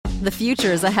The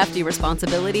future is a hefty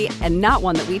responsibility and not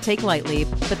one that we take lightly.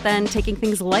 But then taking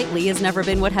things lightly has never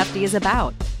been what Hefty is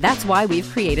about. That's why we've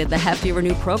created the Hefty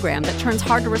Renew program that turns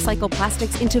hard-to-recycle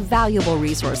plastics into valuable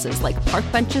resources like park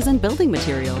benches and building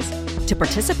materials. To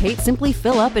participate, simply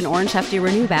fill up an orange Hefty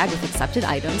Renew bag with accepted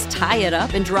items, tie it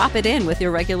up, and drop it in with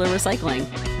your regular recycling.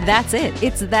 That's it.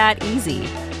 It's that easy.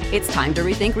 It's time to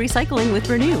rethink recycling with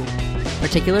Renew.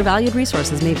 Particular valued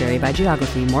resources may vary by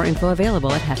geography. More info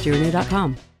available at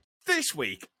heftyrenew.com. This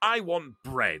week, I want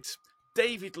bread.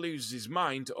 David loses his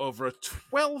mind over a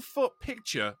 12-foot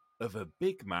picture of a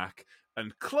Big Mac,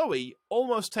 and Chloe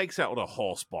almost takes out a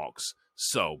horse box.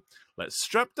 So, let's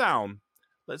strap down,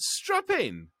 let's strap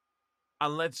in,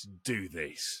 and let's do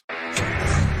this.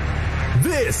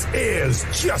 This is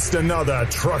just another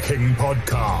trucking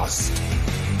podcast.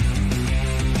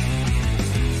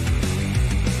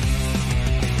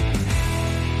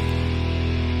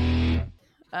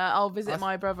 I'll visit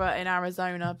my brother in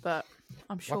Arizona, but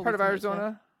I'm sure. What part of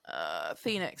Arizona?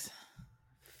 Phoenix.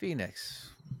 Phoenix.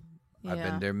 Yeah. I've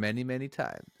been there many, many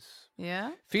times.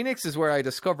 Yeah. Phoenix is where I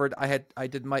discovered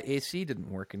my AC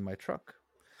didn't work in my truck.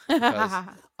 Because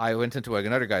I went into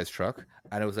another guy's truck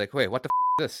and I was like, wait, what the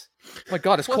is this? Oh my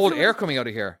God, it's cold air coming out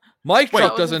of here. My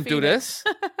truck doesn't do this.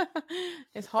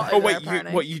 It's hot. Oh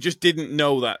wait, you just didn't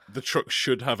know that the truck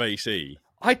should have AC?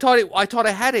 I thought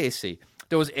I had AC.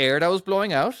 There was air that was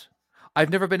blowing out. I've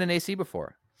never been in AC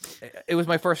before. It was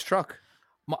my first truck.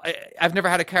 I've never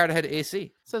had a car that had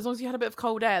AC. So as long as you had a bit of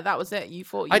cold air, that was it. You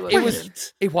thought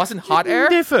it wasn't hot air.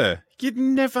 You'd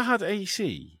never had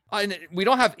AC. We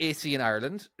don't have AC in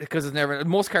Ireland because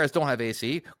most cars don't have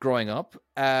AC. Growing up,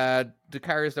 the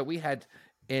cars that we had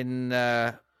in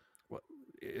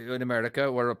America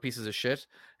were pieces of shit,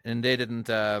 and they didn't.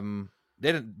 The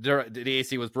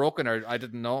AC was broken, or I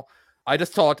didn't know. I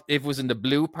just thought if it was in the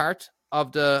blue part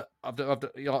of the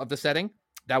setting,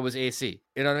 that was AC.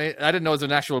 You know what I mean? I didn't know it was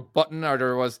an actual button, or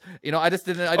there was. I just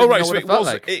didn't. I didn't know what it felt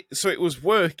like. So it was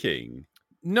working.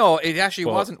 No, it actually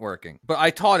wasn't working, but I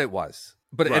thought it was.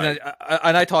 But right.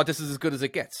 and I thought this is as good as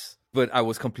it gets, but I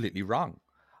was completely wrong.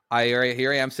 Here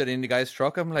I am sitting in the guy's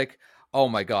truck. I'm like, oh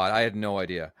my God, I had no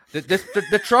idea.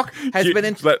 The truck has been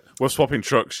in. We're swapping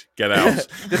trucks. Get out.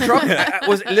 The truck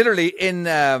was literally in.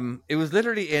 It was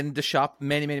literally in the shop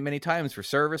many, many, many times for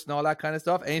service and all that kind of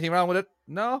stuff. Anything wrong with it?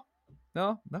 No,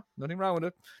 nothing wrong with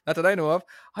it. Not that I know of.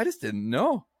 I just didn't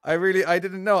know. I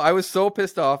didn't know. I was so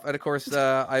pissed off, and of course,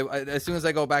 I as soon as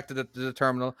I go back to the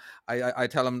terminal, I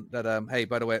tell him that hey,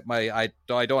 by the way, I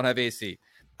don't have AC.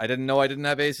 I didn't know I didn't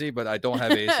have AC, but I don't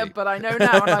have AC. But I know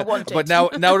now, and I want it. But now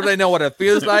that I know what it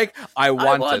feels like, I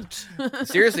want it.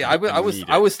 Seriously, I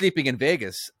was sleeping in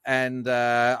Vegas, and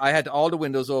I had all the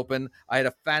windows open. I had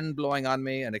a fan blowing on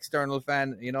me, an external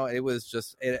fan. It was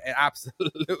just it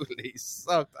absolutely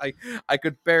sucked. I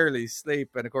could barely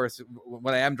sleep, and of course,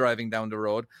 when I am driving down the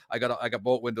road, I got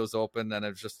both windows open, and it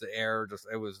was just the air.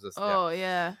 It was just. Oh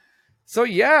yeah. So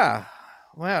yeah.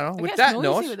 Well, with that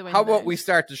note, how about we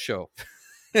start the show?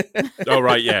 Oh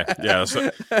right, yeah. So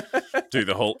do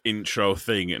the whole intro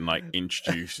thing and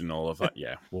introduce and all of that.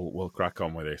 Yeah, we'll crack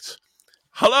on with it.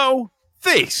 Hello,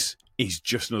 this is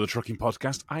Just Another Trucking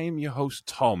Podcast. I am your host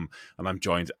Tom, and I'm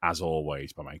joined as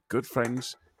always by my good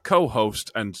friends,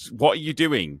 co-host. And what are you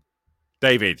doing,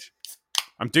 David?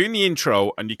 I'm doing the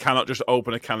intro, and you cannot just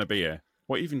open a can of beer.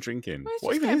 What are you even drinking?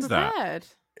 What even is that?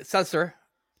 It's seltzer.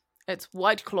 It's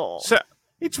White Claw.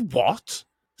 It's what?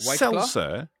 White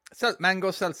seltzer.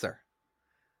 Mango seltzer.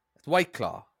 It's White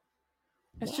Claw.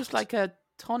 It's just like a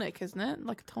tonic, isn't it?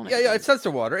 Like a tonic. Yeah, it's seltzer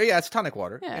water. Yeah, it's tonic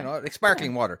water. Yeah. Like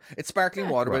sparkling water. It's sparkling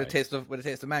water right. with a taste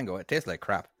of mango. It tastes like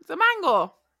crap. It's a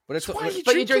mango. But it's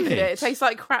you're drinking it. It tastes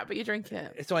like crap, but you're drinking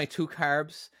it. It's only 2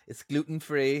 carbs. It's gluten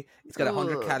free. It's got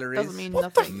 100 calories. Doesn't mean what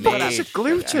nothing. the fuck is a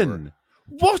gluten?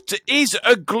 What is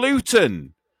a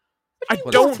gluten? I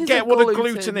don't get what a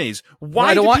gluten is.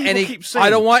 Why do people keep saying? I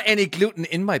don't want any gluten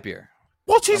in my beer.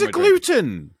 What is a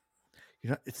gluten?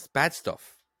 It's bad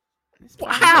stuff.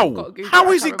 How?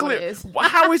 How is it gluten?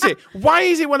 How is it? Why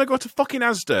is it when I go to fucking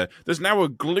Asda, there's now a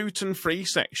gluten-free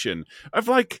section of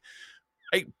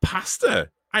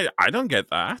pasta? I don't get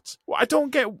that. I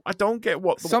don't get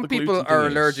what. Some people are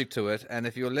allergic to it, and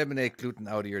if you eliminate gluten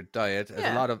out of your diet,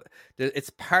 there's a lot of.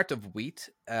 It's part of wheat.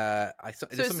 So it's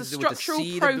the structural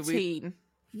protein.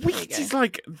 Wheat is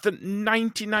like the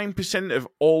 99% of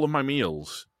all of my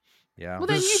meals. Yeah. Well,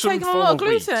 then you've taken a lot of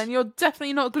gluten, and you're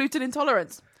definitely not gluten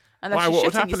intolerant. Unless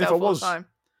you're shitting yourself all the time.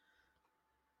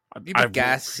 You'd be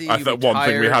gassy. I thought one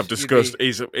thing we have discussed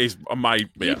is my.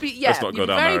 Let's not go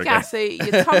down there again. You'd be very gassy.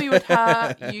 Your tummy would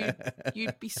hurt.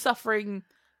 You'd be suffering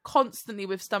constantly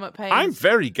with stomach pains. I'm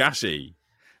very gassy.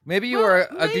 Maybe you are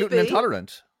a gluten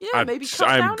intolerant. Yeah, maybe cut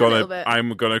down a little bit.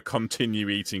 I'm gonna continue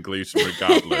eating gluten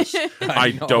regardless.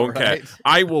 I don't care.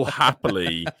 I will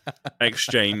happily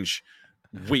exchange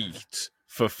wheat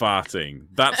for farting.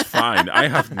 That's fine. I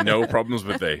have no problems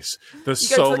with this. There's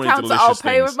so many delicious I'll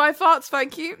pay things. with my farts,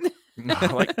 thank you. I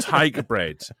like tiger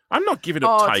bread. I'm not giving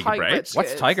up tiger bread.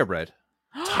 What's tiger bread?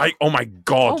 Oh my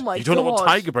god! You don't know what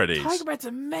tiger bread is? Tiger bread's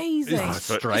amazing.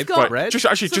 Striped bread.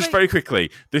 Just very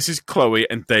quickly. This is Chloe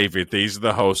and David. These are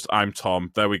the hosts. I'm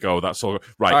Tom. There we go. That's all.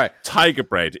 Right. Tiger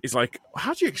bread is like.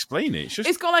 How do you explain it?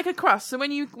 It's got like a crust. So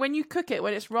when you cook it,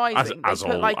 when it's rising, they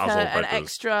put like an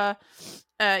extra.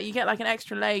 You get like an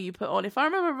extra layer you put on. If I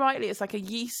remember rightly, it's like a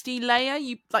yeasty layer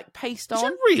you like paste on.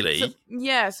 Is it really? So,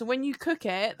 yeah. So when you cook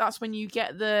it, that's when you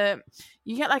get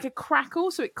like a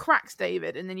crackle. So it cracks,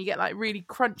 David, and then you get like really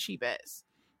crunchy bits.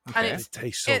 Okay. And it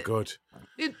tastes so good.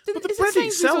 But the bread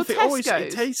itself,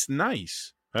 it tastes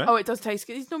nice. Huh? Oh, it does taste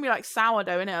good. It's normally like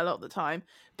sourdough in it a lot of the time.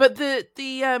 But the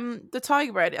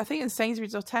tiger bread, I think in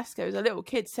Sainsbury's or Tesco's, a little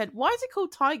kid said, "Why is it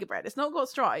called tiger bread? It's not got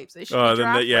stripes. It should be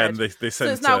giraffe bread." And they sent, so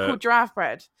it's now called giraffe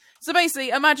bread. So basically,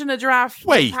 imagine a giraffe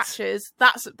with patches.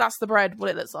 That's the bread. What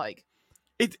it looks like.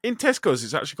 In Tesco's,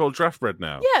 it's actually called giraffe bread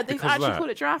now. Yeah, they've actually called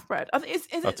it giraffe bread.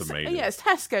 That's amazing. Yeah, it's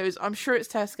Tesco's. I'm sure it's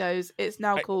Tesco's. It's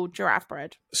now called giraffe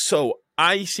bread. So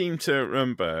I seem to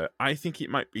remember. I think it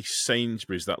might be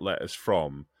Sainsbury's that let us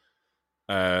from.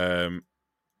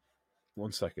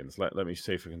 1 second. Let me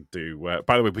see if I can do.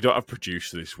 By the way, we don't have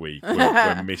producer this week.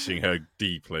 We're missing her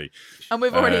deeply, and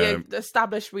we've already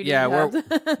established we. Yeah,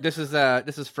 this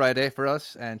is Friday for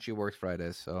us, and she works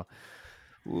Fridays, so.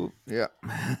 Ooh, yeah.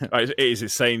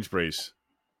 It's Sainsbury's.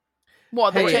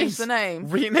 What? They changed the name.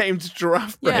 Renamed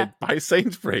giraffe bread by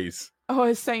Sainsbury's. Oh,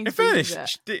 it's Sainsbury's.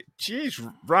 She is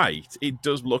right. It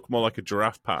does look more like a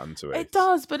giraffe pattern to it. It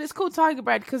does, but it's called tiger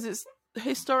bread because it's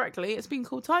been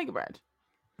called tiger bread.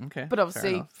 Okay, but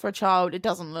obviously for a child, it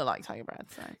doesn't look like tiger bread.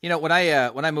 So. You know, when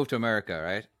I moved to America,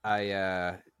 right?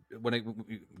 When I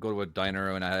go to a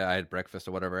diner and I had breakfast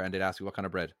or whatever, and they'd ask me what kind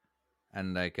of bread,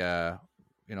 and like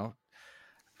you know,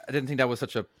 I didn't think that was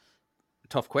such a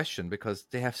tough question because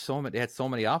they had so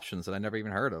many options that I never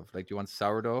even heard of. Like, do you want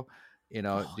sourdough? You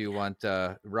know, do you want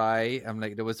rye? I'm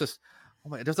like, there was just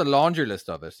there's a laundry list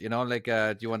of it. You know, like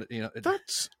do you want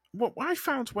That's what I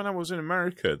found when I was in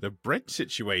America. The bread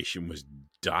situation was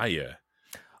dire.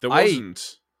 There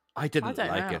wasn't. I didn't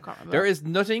like it. There is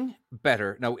nothing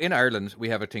better. Now in Ireland, we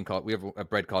have a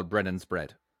bread called Brennan's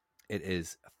bread. It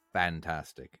is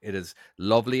fantastic. It is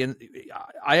lovely, and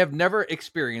I have never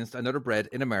experienced another bread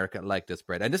in America like this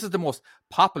bread. And this is the most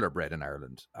popular bread in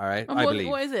Ireland. All right, I believe.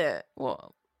 What is it?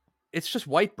 What? It's just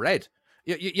white bread.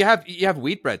 You have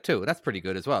wheat bread too. That's pretty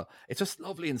good as well. It's just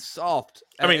lovely and soft.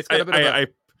 I mean, it's got a bit of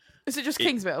is it just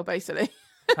Kingsmill basically?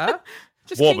 Huh?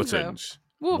 Just Warburton's.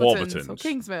 Warburton's or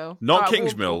Kingsmill. Not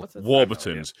Kingsmill.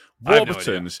 Warburton's.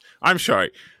 Warburton's. I'm sorry.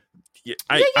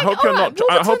 I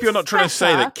hope you're not trying to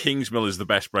say that Kingsmill is the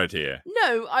best bread here.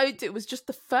 No, it was just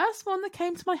the first one that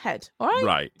came to my head. All right,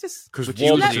 right? Just because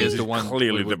Warburton's is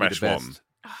clearly the best one.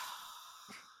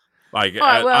 Like,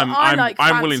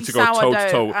 I'm willing to go toe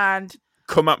to toe. And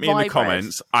come at me in the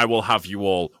comments. I will have you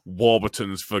all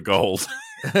Warburton's for gold.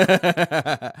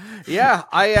 Yeah,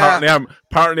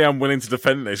 apparently I'm willing to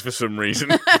defend this for some reason.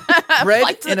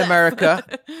 Bread in America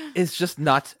is just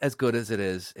not as good as it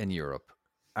is in Europe.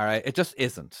 All right, it just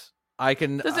isn't.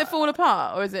 Does it fall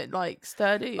apart or is it like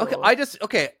sturdy?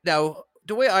 Okay, now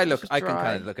the way I look, I can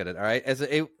kind of look at it. All right, as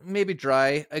it maybe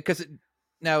dry because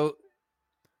now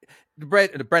the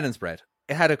Brennan's bread,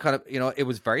 it had a kind of it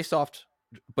was very soft,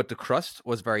 but the crust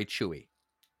was very chewy.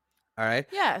 All right,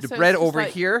 yeah. The bread over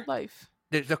here.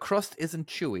 The crust isn't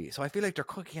chewy, so I feel like they're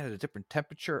cooking at a different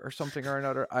temperature or something or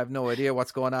another. I have no idea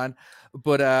what's going on,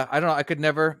 but I don't know. I could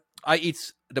never. The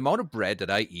amount of bread that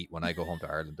I eat when I go home to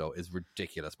Ireland, though, is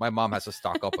ridiculous. My mom has to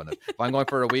stock up on it. If I'm going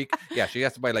for a week, she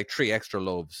has to buy like 3 extra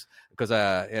loaves because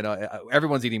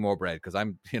everyone's eating more bread because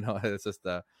I'm it's just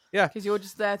because you're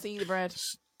just there to eat the bread.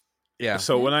 Yeah.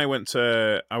 So when I went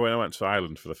to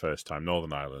Ireland for the first time,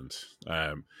 Northern Ireland,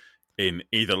 in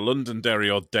either Londonderry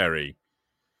or Derry.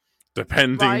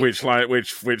 Depending which side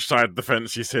of the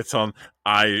fence you sit on,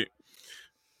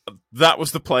 that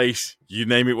was the place. You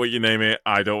name it what you name it.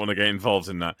 I don't want to get involved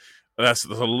in that. There's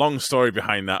a long story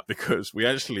behind that because we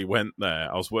actually went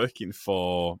there. I was working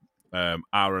for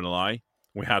RNLI.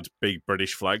 We had big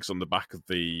British flags on the back of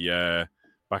the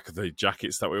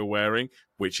jackets that we were wearing,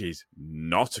 which is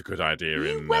not a good idea.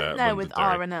 You went there with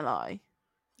RNLI?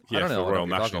 Yeah, for the Royal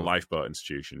National Lifeboat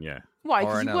Institution. Yeah. Why?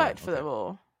 Because you worked for them,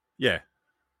 or? Yeah.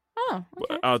 Oh,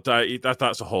 okay.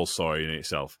 That's a whole story in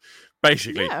itself.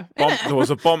 Basically, there was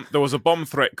a bomb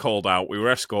threat called out. We were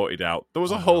escorted out. There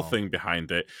was a whole thing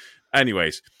behind it.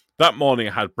 Anyways, that morning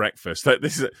I had breakfast.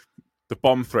 The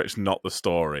bomb threat's not the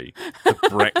story. The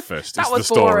breakfast is the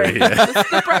story.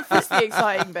 The breakfast, the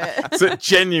exciting bit. So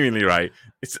genuinely, right?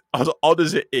 It's as odd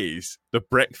as it is. The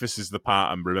breakfast is the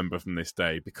part I remember from this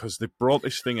day because they brought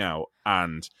this thing out,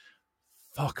 and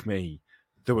fuck me,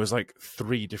 there was like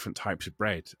 3 different types of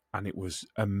bread, and it was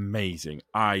amazing.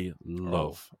 I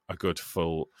love a good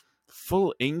full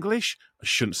English. I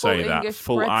shouldn't say that.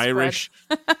 Full Irish.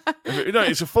 No,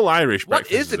 it's a full Irish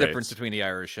breakfast. What is the difference between the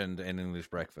Irish and English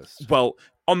breakfast? Well,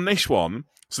 on this one,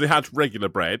 so they had regular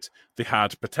bread, they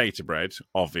had potato bread,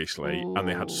 obviously, and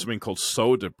they had something called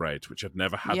soda bread, which I'd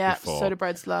never had before. Yeah, soda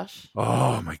bread slush.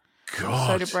 Oh my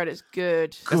God. Soda bread is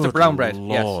good. That's the brown bread.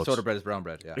 Lord. Yes, soda bread is brown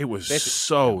bread. Yeah. It was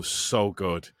so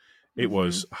good. It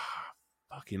was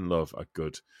fucking love a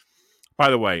good. By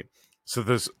the way, so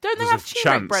there's have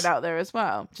turmeric bread out there as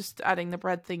well? Just adding the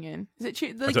bread thing in. Is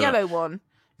it the yellow one?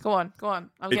 Go on.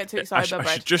 I'm getting too excited about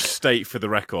bread. I should just state for the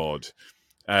record,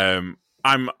 I'm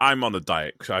on a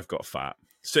diet because I've got fat.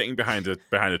 Sitting behind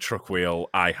a truck wheel,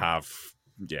 I have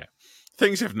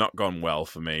things have not gone well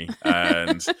for me,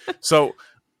 and so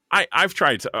I've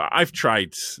tried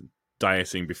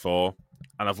dieting before,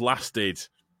 and I've lasted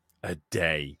a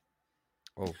day.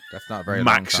 Oh, that's not very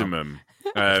maximum.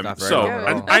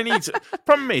 I need.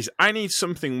 Problem is, I need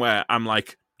something where I'm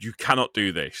like, you cannot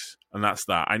do this, and that's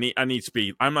that. I need to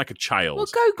be. I'm like a child. Well,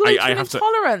 go gluten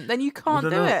intolerant, then you can't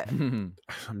do it.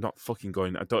 I'm not fucking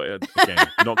going. I don't. Again,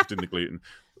 not doing the gluten.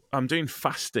 I'm doing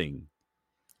fasting.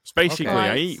 So basically,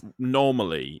 I eat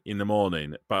normally in the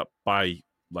morning, but by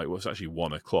it's actually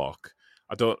 1 o'clock,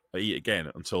 I don't eat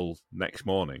again until next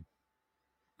morning.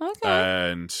 Okay.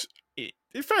 And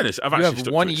in fairness, I've you actually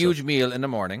have one huge meal in the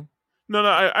morning. No,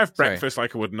 I have breakfast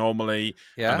like I would normally,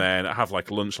 and then I have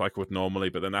like lunch like I would normally,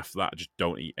 but then after that, I just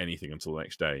don't eat anything until the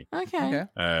next day. Okay.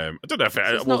 I don't know if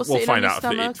we'll find out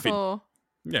if we'll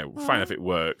find out if it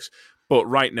works. But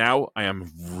right now, I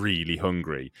am really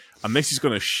hungry, and this is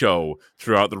going to show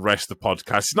throughout the rest of the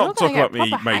podcast. It's not talk about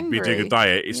me doing a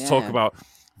diet; it's talk about.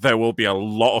 There will be a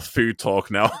lot of food talk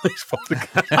now on this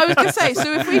podcast. I was going to say,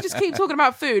 so if we just keep talking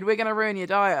about food, we're going to ruin your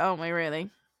diet, aren't we,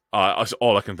 really? That's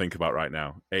all I can think about right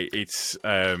now. It's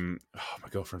my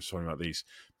girlfriend's talking about these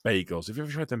bagels. Have you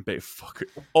ever tried them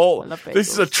bagels? This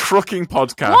is a trucking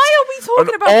podcast. Why are we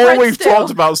talking about all bread we've still?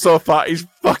 talked about so far is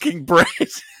fucking bread.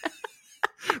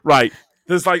 Right.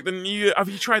 There's like have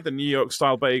you tried the New York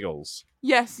style bagels?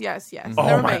 Yes. Oh,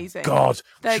 they're amazing. My God.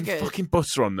 They're some good. Fucking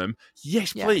butter on them.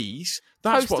 Yes, please.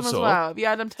 That's Toast what's them as up. well. Have you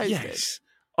had them toasted? Yes.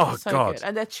 Oh, so God. Good.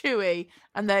 And they're chewy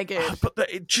and they're good.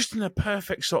 But just in a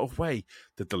perfect sort of way.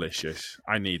 They're delicious.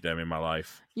 I need them in my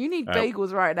life. You need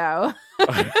bagels right now.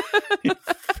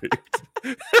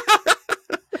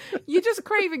 You're just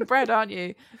craving bread, aren't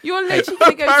you? You're literally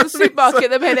going to go to the supermarket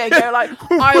in the minute and go like,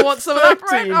 I want some of that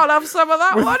bread. I'll have some of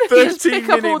that one. You just pick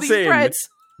up all these breads.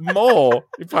 More,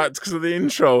 in fact, because of the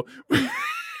intro.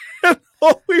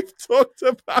 All we've talked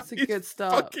about is good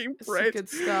start. Fucking bread.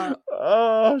 It's a good start.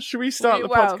 Oh, should we start the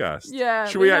podcast? Yeah.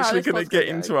 Should we actually going to get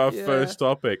into our first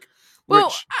topic?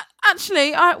 Well,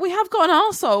 actually, we have got an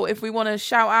arsehole if we want to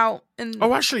shout out.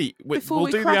 Actually, we'll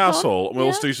do the arsehole and we'll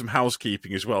also do some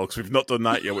housekeeping as well because we've not done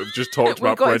that yet. We've just talked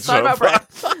about bread so far.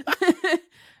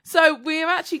 So we've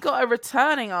actually got a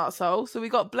returning arsehole. So we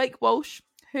got Blake Walsh,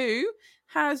 who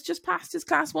has just passed his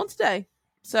class 1 today.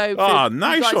 So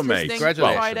nice one, mate!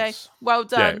 Congratulations! Friday. Well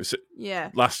done.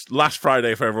 Yeah. Last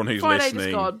Friday for everyone who's listening.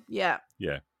 Just gone. Yeah.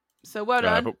 Yeah. So well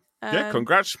done.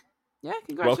 Congrats. Yeah,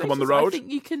 congratulations. Welcome on the road. I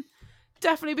think you can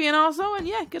definitely be an arsehole,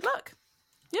 and good luck.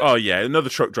 Yeah. Oh yeah, another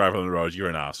truck driver on the road. You're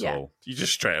an arsehole. Yeah. You're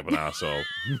just straight up an arsehole.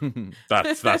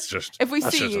 That's just. If we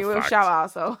see you, we'll shout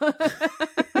arsehole.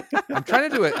 I'm trying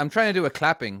to do a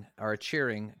clapping or a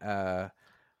cheering.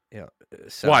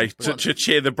 Why? To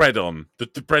cheer the bread on?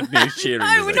 The bread needs cheering.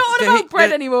 No, we're not on about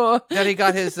bread anymore. Then he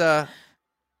got his. Then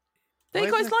he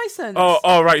got his license.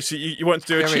 Oh, right. So you want to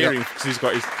do a cheering because he's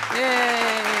got his. Yay!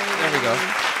 There we go.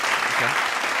 Okay.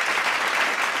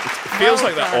 It feels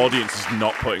like that audience is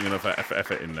not putting enough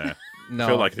effort in there. No, I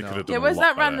feel like they could have done. Yeah, where's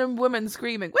that better. random woman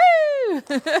screaming? Woo!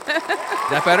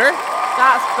 That better?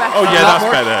 That's better. Oh yeah, that's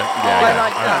better. Yeah, I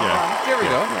like that one. There we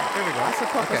go. There we go. That's a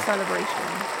proper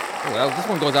celebration. Oh, well, this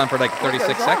one goes on for like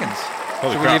 36 seconds.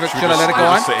 Holy Should we crap. leave it? Should I let it go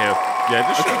on? Sit here? Yeah,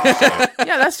 just sit here.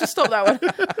 Yeah, let's just stop that one.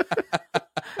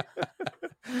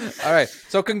 All right.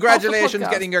 So congratulations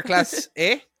getting your Class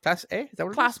A. Class A? Is that what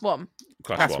it is? Class 1.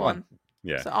 Class 1.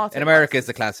 Yeah. So in America, it's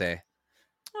the Class A.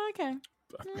 Okay.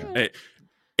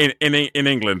 in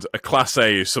England, a Class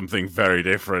A is something very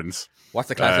different. What's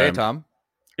the Class A, Tom?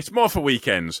 It's more for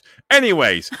weekends.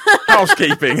 Anyways,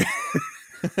 housekeeping.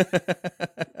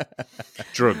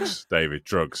 Drugs, David.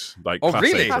 Drugs. Like Class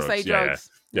really? A drugs. Class A drugs.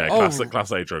 Yeah,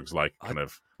 Class A drugs, like kind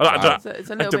of. It's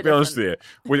a little to bit be honest different.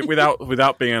 with you,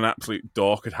 without being an absolute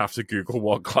dork, I'd have to Google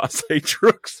what Class A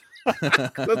drugs.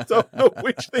 I don't know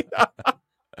which they are.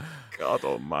 God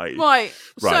Almighty! Right.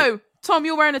 So, Tom,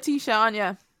 you're wearing a t-shirt, aren't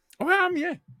you? Oh, I am.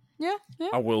 Yeah. Yeah.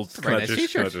 I will. very nice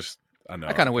t-shirt. I know.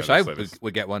 I kind of wish I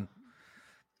would get one.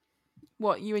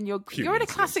 What, you and your... Cute You're in a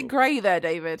little classic sort. grey there,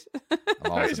 David. I'm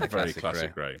That always is in a very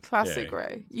classic grey. grey. Classic Yeah.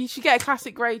 grey. You should get a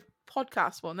classic grey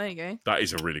podcast one. There you go. That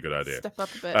is a really good idea. Step up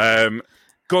a bit.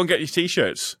 Go and get your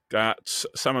t-shirts at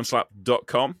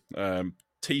salmonslap.com.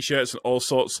 T-shirts and all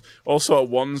sort of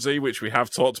onesie, which we have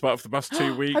talked about for the past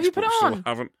 2 weeks. Have you put but it we still on?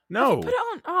 Haven't. No. Put it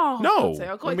on. Oh, No. God's sake,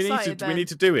 I got excited we need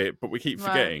to do it, but we keep Right.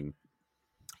 forgetting.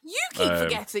 You keep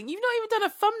forgetting. You've not even done a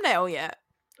thumbnail yet.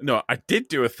 No, I did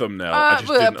do a thumbnail. I just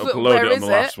didn't upload where it on is the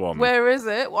last one. Where is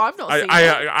it? Well, I've not seen it.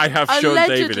 I have shown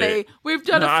Allegedly, David it. we've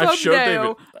done No, a I've showed thumbnail.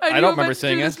 David. And I you don't were remember meant to do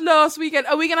seeing this it. last weekend.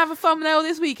 Are we going to have a thumbnail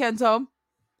this weekend, Tom?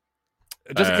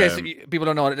 Just in case people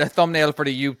don't know, a thumbnail for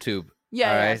the YouTube. Yeah,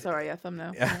 All yeah, right. sorry, yeah,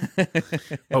 thumbnail. Yeah.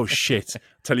 Oh shit!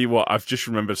 Tell you what, I've just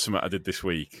remembered something I did this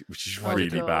week, which is Oh,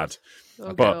 really God. bad.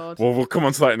 Oh, But God. we'll come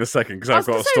on to that in a second because I I've was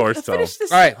got a gonna story say, to tell. finish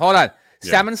this- All right, hold on.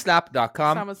 Yeah.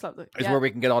 Salmonslap.com Salmon slap the- is yeah. where we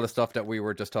can get all the stuff that we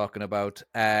were just talking about.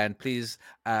 And please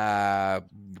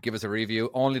give us a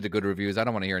review. Only the good reviews. I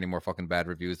don't want to hear any more fucking bad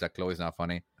reviews that Chloe's not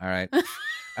funny. All right.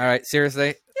 All right.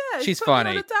 Seriously. Yeah, She's put me on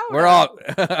funny. a downer. We're all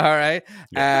all right.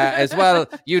 As well,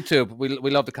 YouTube. We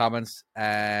love the comments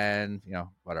and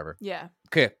whatever. Yeah.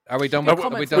 Okay, are we done? Good With, are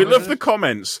we comments. done We with love it? the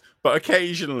comments, but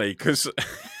occasionally, because the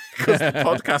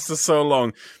podcasts are so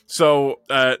long. So,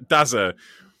 Dazza,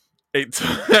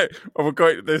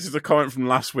 this is a comment from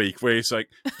last week where it's like,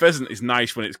 pheasant is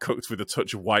nice when it's cooked with a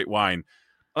touch of white wine.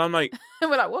 And I'm like,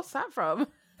 We're like, what's that from?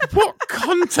 what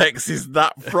context is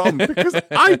that from? Because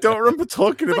I don't remember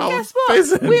talking But about guess what?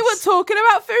 pheasants. We were talking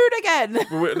about food again.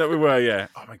 We were, yeah.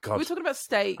 Oh my We God. were talking about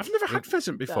steak. I've never had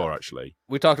pheasant before, actually.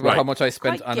 We talked about Right. how much I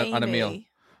spent Quite on a meal. gamey.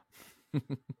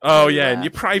 Oh, Yeah. yeah, and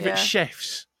your private Yeah.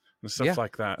 chefs and stuff Yeah.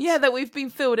 like that. Yeah, that we've been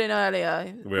filled in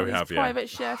earlier. We All these have, yeah. private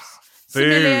chefs,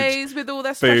 Food. sommeliers with all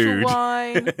their special Food.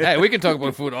 wine. Hey, we can talk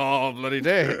about food all bloody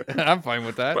day. I'm fine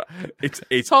with that. But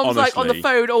it's Tom's like on the honestly,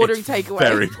 phone ordering it's takeaway.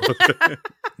 Very.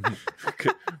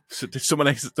 So did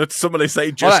someone say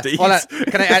Hold just on, eat? hold on.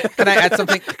 Can I add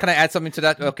something? Can I add something to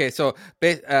that? Okay, so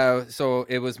so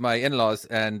it was my in-laws,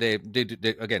 and they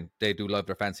do love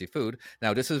their fancy food.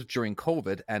 Now this is during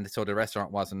COVID, and so the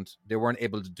restaurant they weren't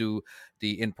able to do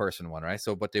the in-person one, right?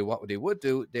 So, but what they would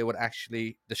do,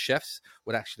 the chefs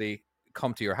would actually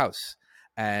come to your house.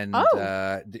 And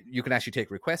you can actually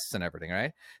take requests and everything,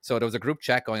 right? So there was a group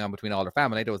chat going on between all the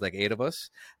family. There was like 8 of us,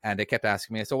 and they kept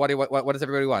asking me, "So what does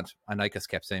everybody want?" And I just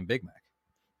kept saying Big Mac.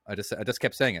 I just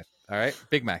kept saying it. All right,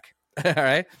 Big Mac. All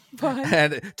right,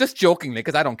 and just jokingly,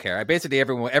 because I don't care. I basically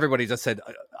everybody just said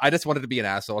I just wanted to be an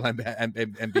asshole and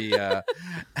be that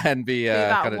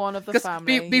kinda, one of the just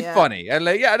family. be yeah. funny and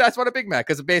like, yeah, that's what a Big Mac.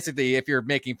 Because basically, if you're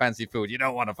making fancy food, you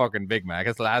don't want a fucking Big Mac.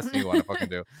 It's the last thing you want to fucking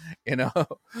do,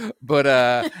 But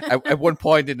at one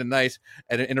point in the night,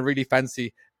 in a really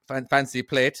fancy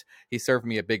plate, he served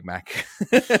me a Big Mac.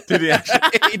 Did he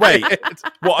actually? Wait,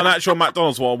 what, an actual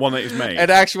McDonald's one that is made? An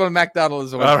actual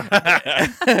McDonald's one. All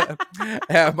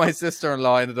right. My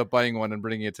sister-in-law ended up buying one and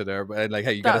bringing it to there. But like,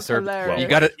 hey, you gotta That's serve. hilarious. You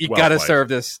gotta Well played. serve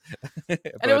this. And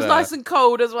it was nice and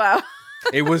cold as well.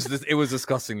 It was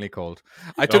disgustingly cold.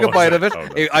 I took Oh, a bite was of it? it. Oh,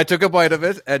 no. I took a bite of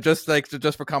it, just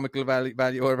for comical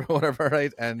value or whatever,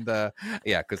 right? And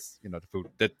yeah, because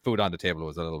the food on the table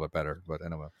was a little bit better. But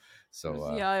anyway,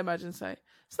 so yeah, I imagine so.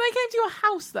 So they came to your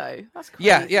house though. That's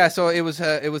crazy. yeah. So it was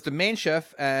the main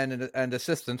chef and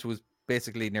assistant who was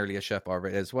basically nearly a chef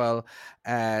already as well.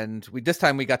 And this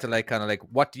time we got to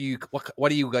what do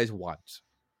you guys want?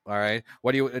 All right.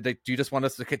 What do you just want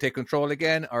us to take control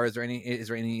again, or is there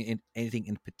anything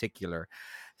in particular?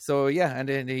 So yeah, and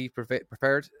then he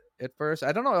prepared it first.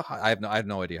 I don't know. I have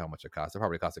no idea how much it cost. It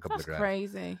probably cost a couple That's of grand,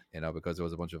 crazy. because there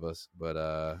was a bunch of us.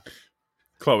 But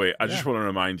Chloe, I just want to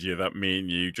remind you that me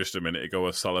and you just a minute ago were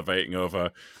salivating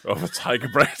over tiger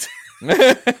bread.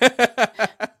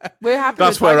 We're happy.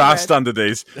 That's with where tiger our bread. standard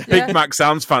is. Yeah. Big Mac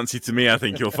sounds fancy to me, I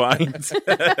think you'll find.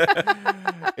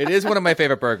 it is one of my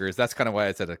favorite burgers. That's kind of why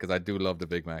I said it, because I do love the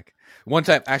Big Mac. One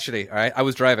time, actually, all right, I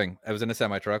was driving. I was in a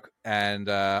semi truck, and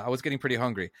I was getting pretty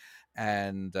hungry,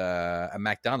 and a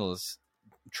McDonald's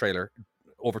trailer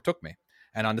overtook me.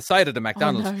 And on the side of the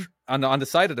McDonald's, on the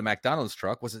side of the McDonald's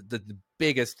truck was the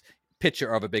biggest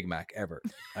picture of a Big Mac ever.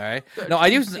 All right. No, I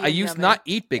used not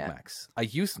eat Big Macs. I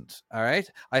usedn't. All right.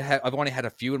 I've only had a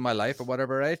few in my life or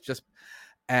whatever. Right.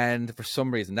 And for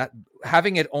some reason that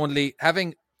having a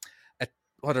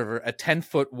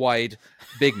 10-foot wide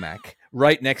Big Mac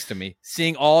right next to me,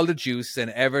 seeing all the juice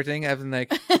and everything, I was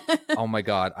like, oh my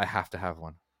God, I have to have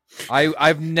one.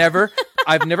 I've never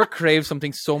craved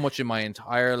something so much in my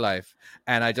entire life.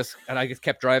 And I just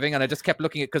kept driving, and I just kept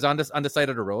looking at, because on the side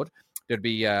of the road there'd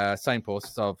be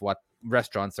signposts of what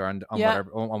restaurants are on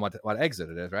what exit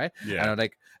it is, right? Yeah.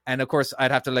 And of course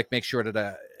I'd have to like make sure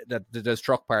that there's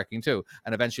truck parking too.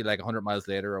 And eventually, like 100 miles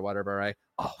later or whatever, right?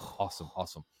 Oh,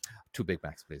 awesome. 2 Big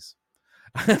Macs, please.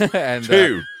 And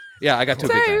 2. Yeah, I got 2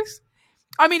 Big Macs.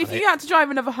 I mean, if you had to drive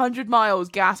another 100 miles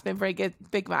gasping for a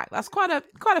Big Mac, that's quite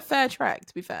a fair trek,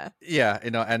 to be fair. Yeah,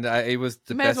 and it was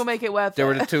the May best. As well make it worth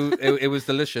there it. Were the 2. It was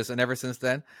delicious, and ever since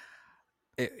then,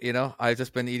 I've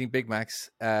just been eating Big Macs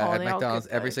at McDonald's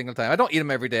every single time. I don't eat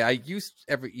them every day. I used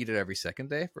to eat it every second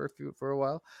day for a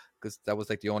while, because that was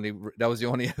the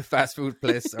only fast food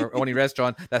place or only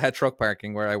restaurant that had truck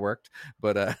parking where I worked.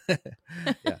 But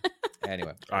yeah.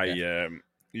 Anyway, I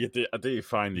do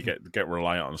find you get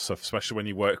reliant on stuff, especially when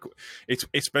you work.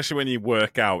 Especially when you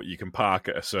work out, you can park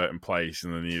at a certain place,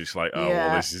 and then you're just like,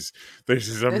 well, this is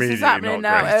immediately this is happening not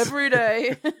now great. every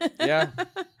day. Yeah,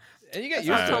 and you get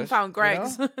used to it. Tom found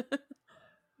Greg's.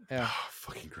 Yeah,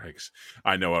 fucking Greg's.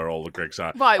 I know where all the Greg's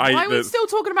are. Right, why are we still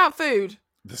talking about food?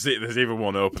 There's even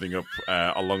one opening up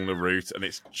along the route, and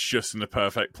it's just in the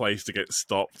perfect place to get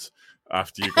stopped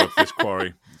after you go to this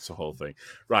quarry. It's the whole thing.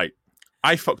 Right,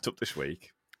 I fucked up this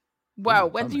week. Well,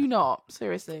 when do you not?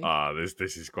 Seriously.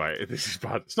 This is bad.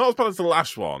 It's not as bad as the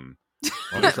last one.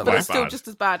 But it's still just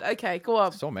as bad. Okay, go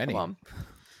on. So many. Go on.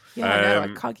 Yeah, I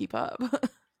know. I can't keep up.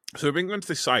 So we've been going to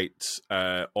this site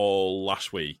all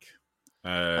last week,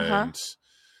 and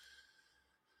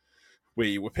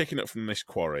we were picking up from this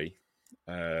quarry.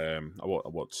 I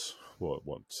won't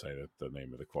say the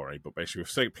name of the quarry, but basically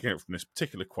we're picking up from this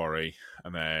particular quarry,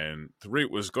 and then the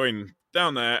route was going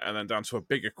down there and then down to a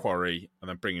bigger quarry, and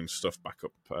then bringing stuff back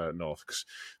up north.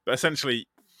 But essentially,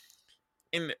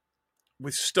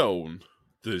 with stone,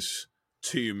 there's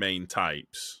 2 main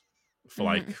types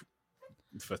for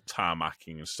for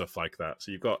tarmacking and stuff like that.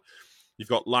 So you've got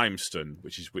limestone,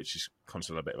 which is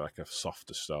considered a bit like a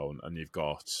softer stone, and you've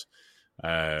got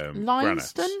limestone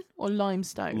granite. or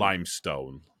limestone?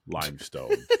 Limestone.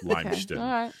 Okay. All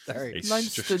right. It's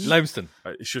limestone.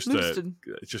 It's just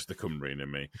the Cumbrian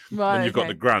in me. Right. Then you've got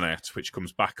the granite, which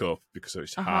comes back up because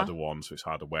it's a harder one, so it's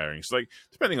harder wearing. So, like,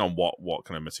 depending on what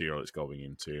kind of material it's going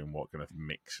into and what kind of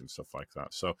mix and stuff like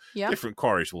that. So different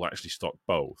quarries will actually stock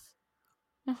both.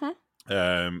 Anyways,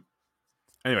 I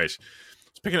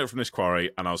was picking it up from this quarry,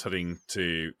 and I was heading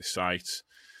to the site,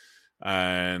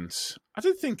 and I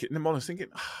did think in the morning, I was thinking,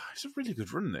 it's a really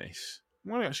good run, this. I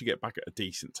want to actually get back at a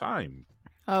decent time.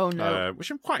 Oh, no.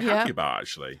 Which I'm quite happy about,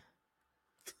 actually.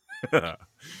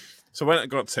 So when I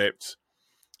got tipped,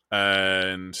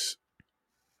 and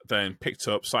then picked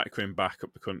up, started coming back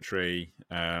up the country,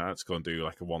 I had to go and do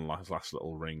like one last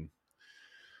little ring.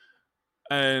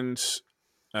 And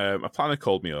a planner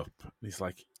called me up, and he's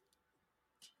like,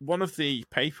 one of the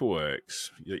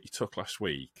paperworks that you took last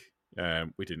week,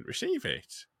 we didn't receive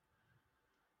it.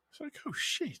 I was like, oh,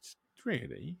 shit.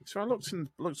 Really? So I looked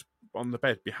on the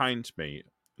bed behind me,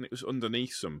 and it was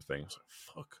underneath something. I was like,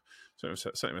 fuck. So I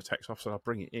sent him a text off, said I'll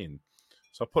bring it in.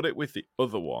 So I put it with the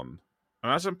other one,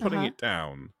 and as I'm putting it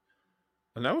down,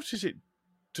 I notice it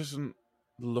doesn't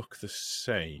look the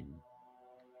same.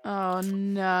 Oh,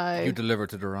 no. You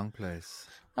delivered to the wrong place.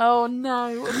 Oh,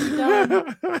 no. What have you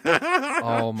done?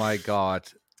 Oh, my God.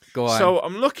 Go on. So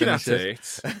I'm looking at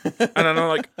it, and I'm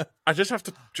like, I just have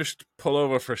to just pull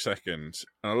over for a second,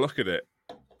 and I look at it,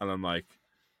 and I'm like,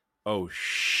 oh,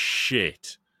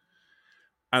 shit.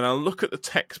 And I look at the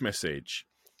text message,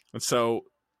 and so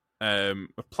a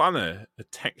planner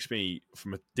had texted me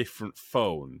from a different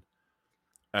phone,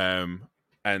 and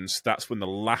that's when the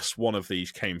last one of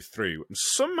these came through. And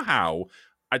somehow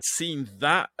I'd seen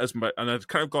that and I'd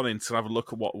kind of gone in to have a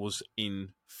look at what was in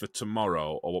for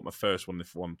tomorrow, or what my first one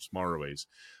tomorrow is.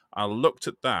 I looked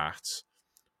at that,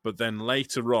 but then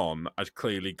later on, I'd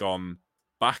clearly gone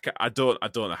back. I don't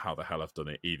know how the hell I've done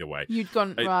it either way. You'd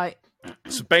gone right.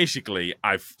 So basically,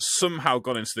 I've somehow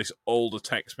gone into this older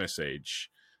text message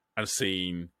and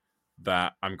seen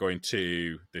that I'm going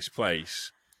to this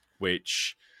place,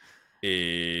 which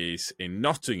is in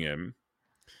Nottingham,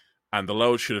 and the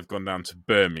load should have gone down to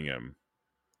Birmingham.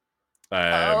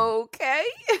 Okay.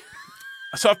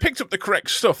 So I've picked up the correct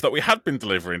stuff that we had been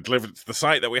delivered to the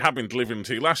site that we had been delivering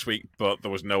to last week, but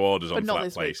there was no orders on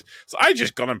that place. So I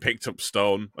just gone and picked up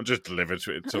stone and just delivered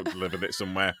it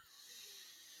somewhere.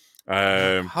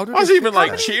 I was even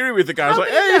cheery with the guys. Like,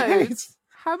 hey,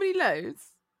 how many loads?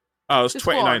 Oh, it was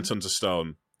 29 tons of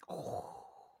stone.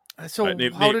 So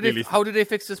how do they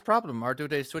fix this problem, or do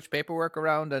they switch paperwork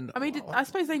around? And I mean, I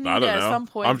suppose they need it at some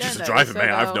point. I'm just a driver, mate.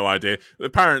 I have no idea.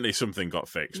 Apparently, something got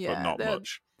fixed, but not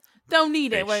much. They'll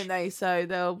need it, won't they? So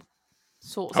they'll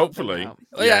sort. Hopefully, out.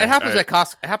 It happens at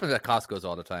Costco. It happens at Costco's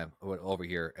all the time over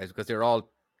here, because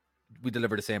we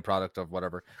deliver the same product of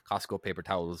whatever Costco paper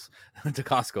towels to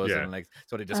Costco's, and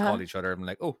so they just call each other and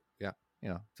like, oh yeah.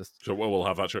 Just so we'll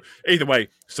have that. Either way,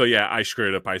 so yeah, I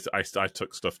screwed up. I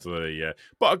took stuff to the,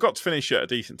 but I got to finish at a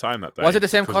decent time that day. Was it the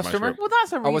same customer? Well,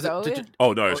 that's a reason.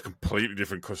 Oh no, it's a completely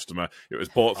different customer. It was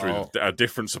bought through a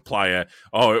different supplier.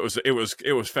 Oh, it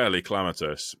was fairly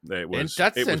calamitous.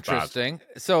 That's interesting.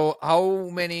 Bad. So, how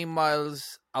many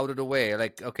miles out of the way?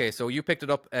 Like, okay, so you picked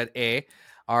it up at A.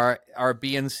 Are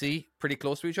B and C pretty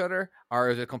close to each other,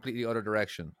 or is it completely other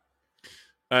direction?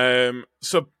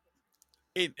 So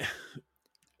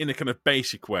in a kind of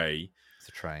basic way, it's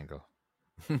a triangle.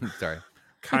 Sorry,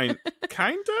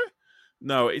 kinda.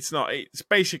 No, it's not. It's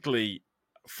basically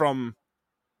from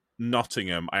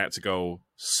Nottingham. I had to go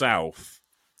south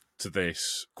to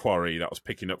this quarry that I was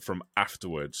picking up from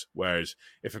afterwards. Whereas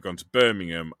if I'd gone to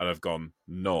Birmingham, I'd have gone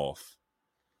north.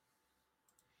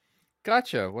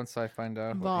 Gotcha. Once I find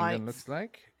out what England looks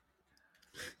like.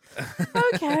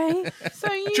 Okay,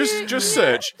 so you just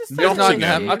search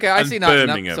Nottingham. Okay, I see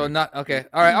Nottingham. So not okay.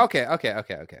 All right. Okay.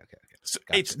 Gotcha.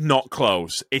 It's not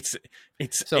close. It's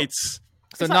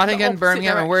so Nottingham,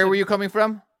 Birmingham, and where were you coming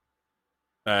from?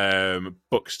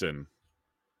 Buxton.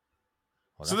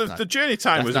 Well, so the journey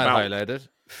time was about highlighted.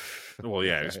 Well,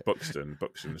 yeah, it's Buxton.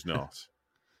 Buxton's not.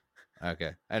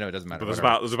 Okay, I know it doesn't matter.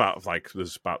 But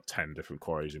there's about 10 different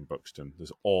quarries in Buxton.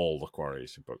 There's all the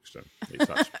quarries in Buxton.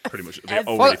 That's pretty much the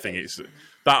only thing. It's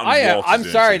that. I'm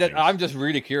sorry I'm just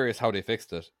really curious how they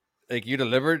fixed it. Like, you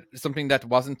delivered something that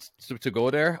wasn't to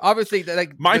go there. Obviously,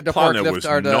 like my the planner was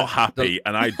not happy,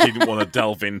 and I didn't want to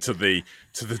delve into the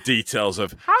details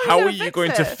of how are you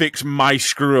going to fix my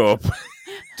screw up.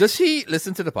 Does he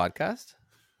listen to the podcast?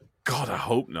 God, I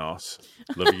hope not.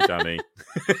 Love you, Danny.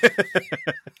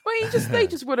 Well, they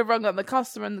just would have rung up the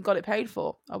customer and got it paid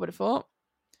for, I would have thought.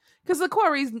 Because the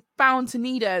quarry's bound to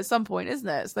need it at some point, isn't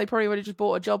it? So they probably would have just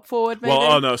bought a job forward, maybe.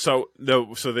 Well, so where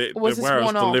I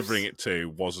was delivering it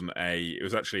to wasn't it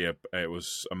was actually a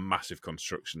massive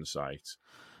construction site.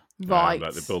 Right.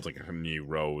 Like they're building a new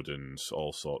road and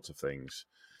all sorts of things.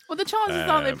 Well, the chances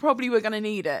are they probably were going to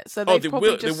need it. So they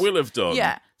will have done.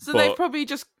 Yeah. So they probably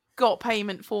just got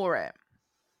payment for it.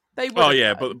 They but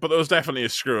there was definitely a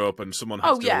screw up, and someone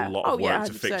had to do a lot of work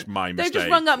to fix my mistake. They've just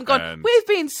rung up and gone, we've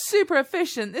been super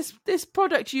efficient. This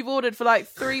product you've ordered for like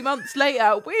 3 months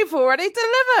later, we've already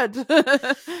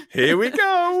delivered. Here we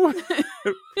go.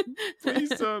 Please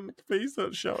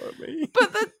don't shout at me.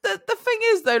 But the thing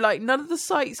is, though, like, none of the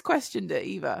sites questioned it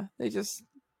either. They just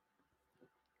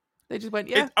went,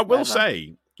 yeah. I will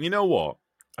say, you know what?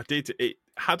 It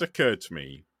had occurred to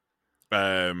me.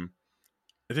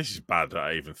 This is bad that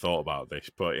I even thought about this,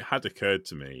 but it had occurred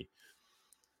to me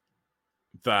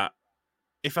that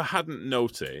if I hadn't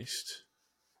noticed,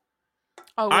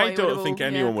 I don't think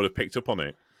anyone would have picked up on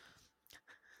it.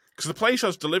 Because the place I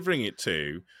was delivering it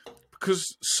to,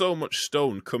 because so much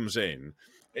stone comes in,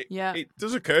 it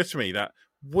does occur to me that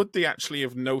would they actually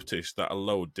have noticed that a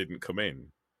load didn't come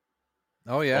in?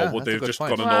 Oh, yeah. Or would they have just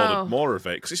gone and ordered more of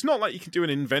it? Because it's not like you can do an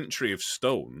inventory of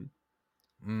stone.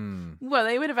 Well,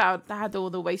 they would have had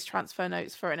all the waste transfer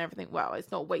notes for it and everything. Well,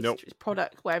 it's not waste, it's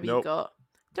product, whatever you got.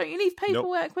 Don't you need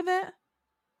paperwork with it?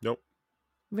 Nope.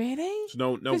 Really? So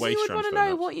no waste transfer. You would want to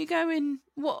know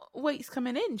what weight's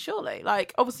coming in, surely.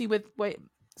 Like, obviously with weight.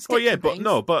 Well, yeah,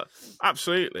 but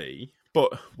absolutely.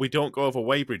 But we don't go over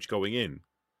weighbridge going in.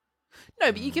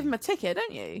 No, but you give them a ticket,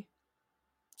 don't you?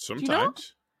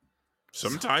 Sometimes.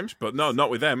 Sometimes, but no, not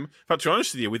with them. In fact, to be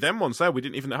honest with you, with them ones there, we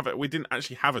didn't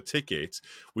actually have a ticket.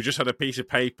 We just had a piece of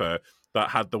paper that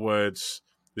had the words,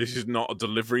 "This is not a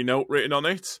delivery note" written on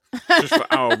it, just for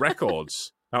our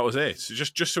records. That was it.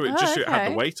 Just so it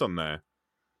had the weight on there.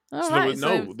 All right.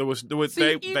 They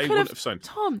wouldn't have signed.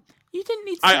 Tom, you didn't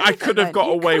need to I could have got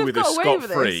away with this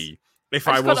scot-free if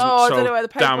I wasn't I so don't know where the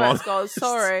damn honest. Goes.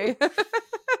 Sorry.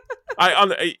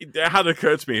 It had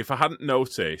occurred to me, if I hadn't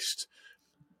noticed,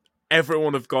 everyone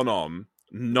would have gone on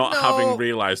not having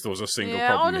realised there was a single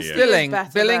problem honestly, here.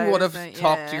 Billing would have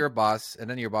talked to your boss, and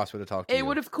then your boss would have talked to you. It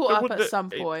would have caught up at some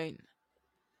point.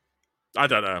 I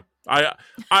don't know.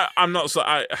 I'm not.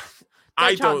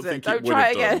 I don't think it would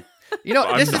have done. You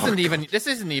know, this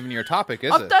isn't even your topic, is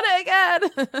it? I've done it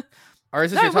again. Or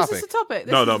is this your topic? Was this a topic?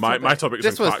 No. My topic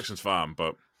is on Clarkson's farm,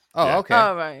 but okay.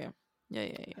 Oh right, yeah.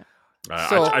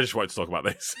 So, I just wanted to talk about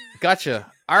this.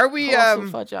 Gotcha. Are we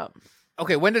fudge up.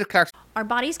 Okay, when did Clarkson... Our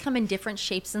bodies come in different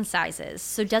shapes and sizes,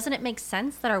 so doesn't it make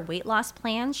sense that our weight loss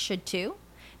plans should too?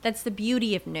 That's the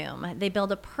beauty of Noom. They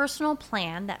build a personal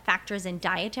plan that factors in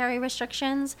dietary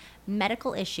restrictions,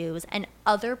 medical issues, and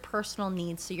other personal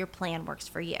needs so your plan works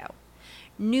for you.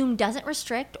 Noom doesn't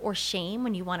restrict or shame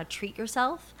when you want to treat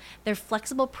yourself. Their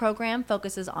flexible program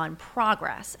focuses on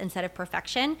progress instead of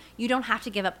perfection. You don't have to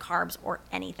give up carbs or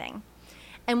anything.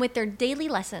 And with their daily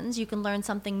lessons, you can learn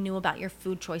something new about your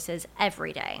food choices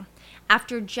every day.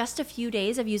 After just a few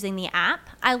days of using the app,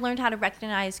 I learned how to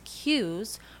recognize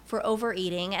cues for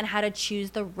overeating and how to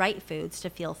choose the right foods to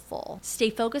feel full. Stay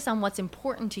focused on what's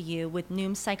important to you with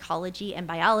Noom's psychology and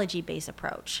biology-based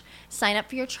approach. Sign up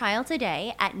for your trial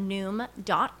today at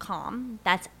Noom.com.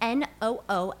 That's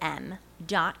Noom.com.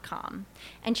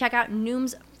 And check out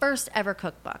Noom's first ever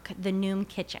cookbook, The Noom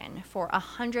Kitchen, for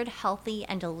 100 healthy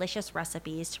and delicious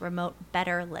recipes to promote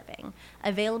better living.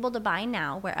 Available to buy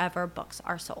now wherever books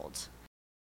are sold.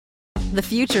 The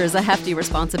future is a hefty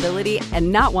responsibility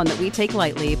and not one that we take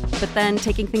lightly. But then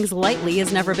taking things lightly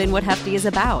has never been what Hefty is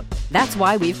about. That's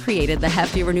why we've created the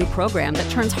Hefty Renew program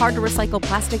that turns hard-to-recycle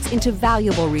plastics into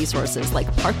valuable resources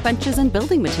like park benches and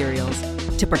building materials.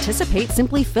 To participate,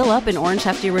 simply fill up an orange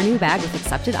Hefty Renew bag with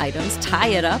accepted items, tie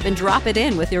it up, and drop it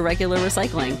in with your regular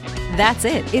recycling. That's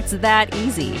it. It's that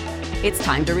easy. It's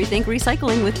time to rethink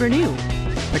recycling with Renew.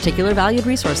 Particular valued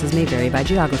resources may vary by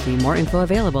geography. More info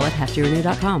available at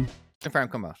heftyrenew.com. The farm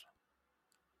come out.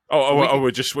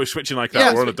 We're switching like that.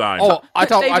 Yeah, we're on a dime. Oh, I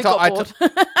thought.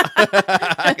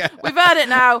 We've heard it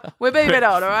now. We're moving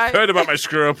on. All right. Heard about my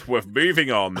screw up. We're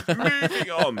moving on.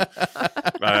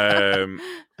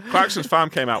 Clarkson's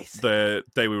Farm came out the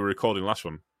day we were recording last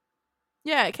one.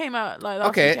 Yeah, it came out like last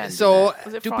weekend. Okay, so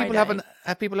do people have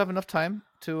enough time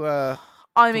to?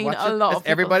 I mean, a lot of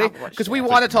everybody, because we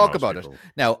want to talk about it.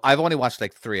 Now, I've only watched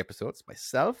like 3 episodes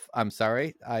myself. I'm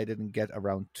sorry, I didn't get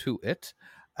around to it.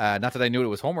 Not that I knew it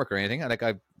was homework or anything.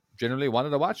 I generally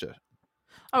wanted to watch it.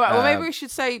 All right. Well, maybe we should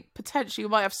say potentially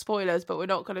we might have spoilers, but we're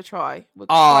not going to try.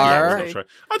 I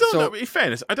don't know. In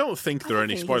fairness, I don't think there are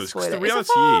any spoilers, because the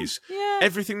reality is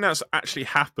everything that's actually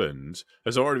happened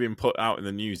has already been put out in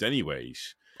the news,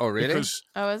 anyways. Oh, really? Is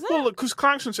it? Well, because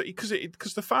Clarkson,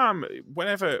 because the farm,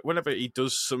 whenever he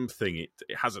does something, it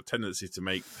has a tendency to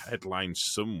make headlines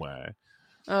somewhere.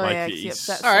 Oh, like he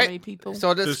upsets all right. So many people.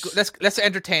 So let's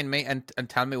entertain me and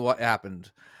tell me what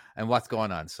happened and what's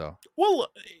going on. So, well,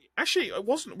 actually, it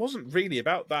wasn't really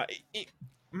about that.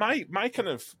 My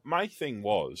thing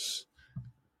was,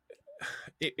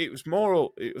 it was more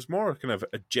kind of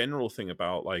a general thing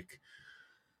about like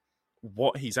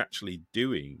what he's actually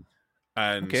doing.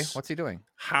 And okay, what's he doing?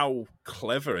 How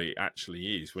clever it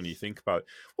actually is when you think about it.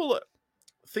 Well,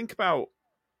 think about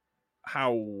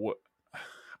how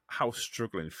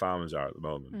struggling farmers are at the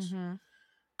moment.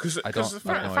 Because the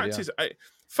fact is,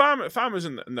 farmers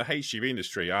and the HGV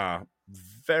industry are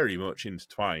very much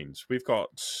intertwined. We've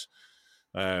got,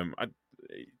 I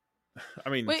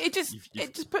mean, well, it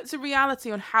just puts a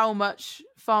reality on how much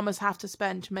farmers have to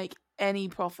spend to make any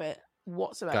profit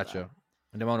whatsoever. Gotcha.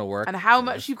 And the amount of work. And how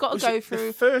much you've got to go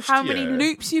through, how many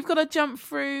loops you've got to jump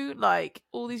through, like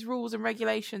all these rules and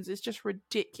regulations is just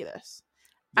ridiculous.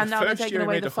 And now they're taking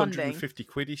away the funding. 150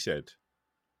 quid, he said.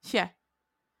 Yeah.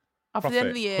 After the end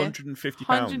of the year,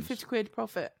 150 quid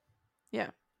profit. Yeah.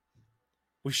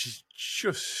 Which is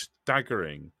just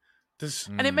staggering.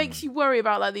 And it makes you worry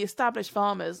about like the established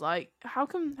farmers. Like, how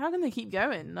can they keep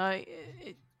going? Like,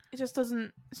 it just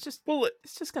doesn't. It's just going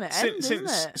to end, isn't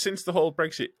it? Since the whole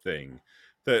Brexit thing,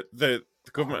 the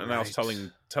government are now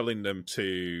telling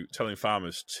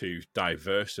farmers to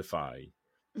diversify,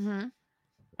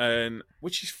 and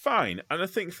which is fine. And I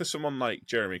think for someone like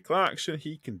Jeremy Clarkson,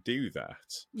 he can do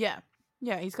that. Yeah,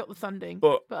 he's got the funding,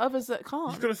 but others that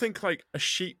can't. You've got to think like a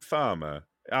sheep farmer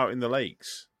out in the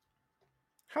lakes.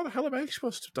 How the hell are they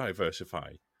supposed to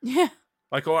diversify? Yeah,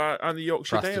 like and the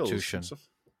Yorkshire Prostitution. Dales.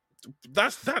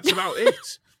 That's about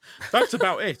it. That's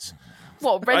about it.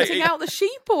 What, renting out the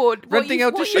sheep or renting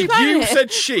out the sheep? You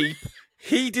said sheep.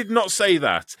 He did not say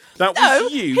that. That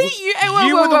was you.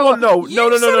 You were the one.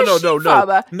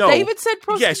 No. David said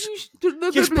prostitution.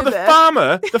 Yes, but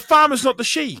the farmer's not the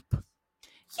sheep.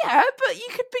 Yeah, but you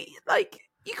could be like,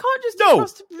 you can't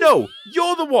just No.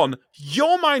 You're the one.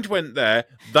 Your mind went there.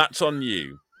 That's on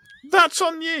you. That's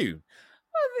on you.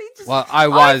 Well, I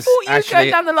was thought you actually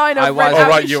go down the line of I was. Oh,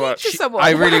 right, you were. someone.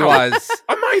 I really was.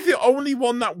 Am I the only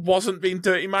one that wasn't being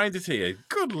dirty-minded here?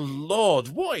 Good Lord,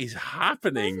 what is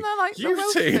happening? Isn't that like the You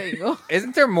Welsh two. thing?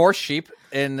 Isn't there more sheep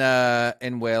in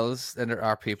Wales than there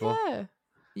are people?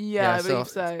 Yeah, I believe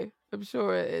so. I'm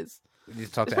sure it is. You need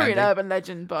to talk It's to probably Andy. an urban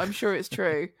legend, but I'm sure it's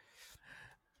true.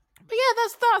 But yeah,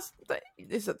 that's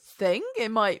it's a thing. It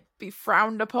might be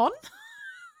frowned upon.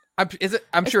 I'm sure it's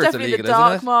definitely illegal, the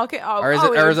dark isn't it? market. Or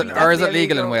is it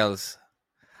legal in Wales?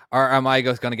 Or am I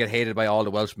just going to get hated by all the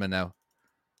Welshmen now?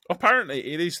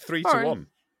 Apparently, it is 3-1.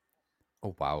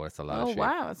 Oh wow, that's a lot of sheep. Oh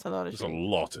wow, that's a lot of There's sheep. a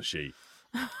lot of sheep.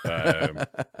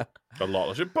 A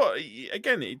lot of sheep. But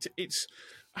again, it's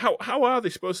how are they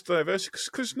supposed to diversify?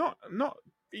 Because not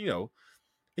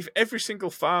if every single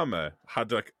farmer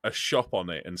had like a shop on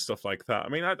it and stuff like that. I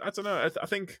mean, I don't know. I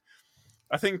think.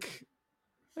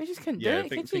 We just couldn't Yeah, I do it,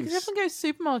 think could you? Because things- everyone goes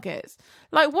to supermarkets.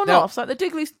 Like one-offs, like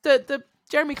the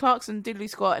Jeremy Clarkson Diddley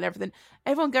Squat and everything.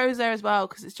 Everyone goes there as well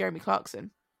because it's Jeremy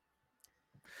Clarkson.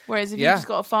 Whereas if you've just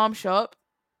got a farm shop,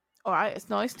 all right, it's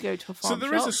nice to go to a farm shop. So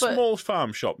there is a small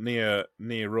farm shop near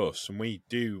us, and we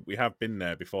have been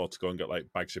there before to go and get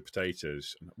like bags of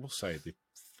potatoes. And I will say they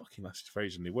fucking lasted for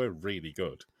ages, and they were really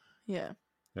good. Yeah.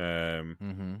 So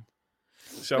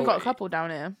We've got a couple down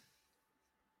here.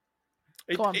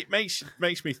 Go on. It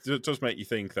does make you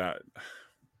think that,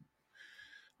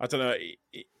 I don't know.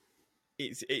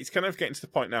 It's kind of getting to the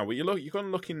point now where you're going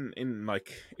to look in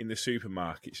the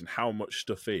supermarkets and how much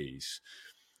stuff is.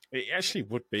 It actually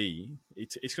would be.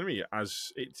 It's going to be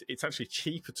it's actually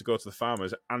cheaper to go to the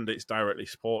farmers, and it's directly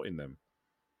supporting them.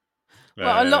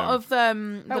 Well, a lot of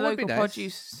the would local be nice.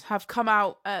 produce have come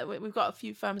out. We've got a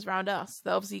few firms around us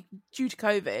that obviously, due to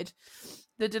COVID,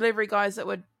 the delivery guys that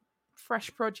would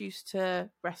fresh produce to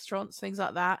restaurants, things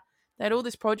like that, they had all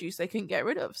this produce they couldn't get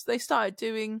rid of. So they started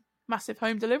doing massive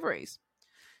home deliveries.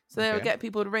 So they would get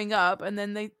people to ring up, and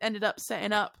then they ended up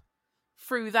setting up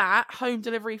through that home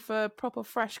delivery for proper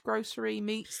fresh grocery,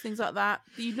 meats, things like that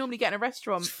you'd normally get in a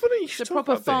restaurant. It's funny you The should talk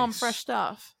proper about farm this. fresh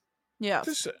stuff. Yeah.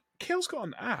 Kale's got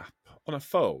an app on a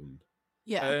phone.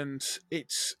 Yeah. And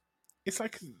it's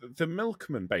like the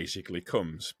milkman basically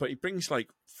comes, but he brings like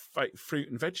fruit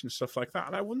and veg and stuff like that.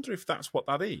 And I wonder if that's what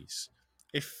that is.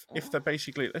 If they're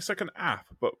basically, it's like an app,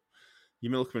 but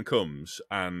your milkman comes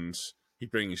and he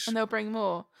brings, and they'll bring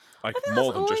more. like, I think more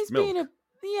that's than just always milk.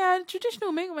 been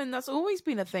traditional milkman. That's always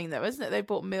been a thing, though, isn't it? They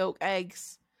bought milk,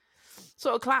 eggs,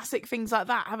 sort of classic things like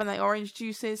that, haven't they? Orange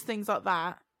juices, things like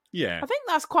that. Yeah. I think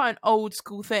that's quite an old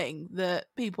school thing that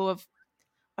people have.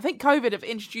 I think COVID have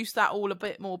introduced that all a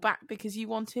bit more back because you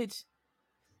wanted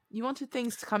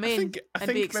things to come in I and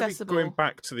think be accessible. maybe going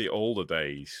back to the older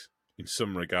days in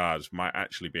some regards might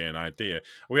actually be an idea.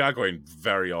 We are going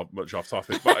very much off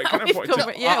topic, but I kind of wanted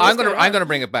to... I'm gonna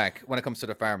bring it back when it comes to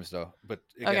the farms, though. But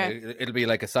again, it'll be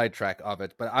like a sidetrack of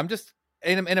it. But I'm just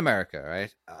in America,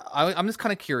 right? I'm just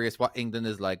kind of curious what England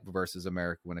is like versus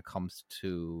America when it comes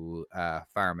to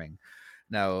farming.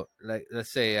 Now, like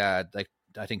let's say, like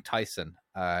I think Tyson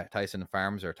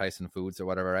Farms or Tyson Foods or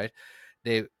whatever, right?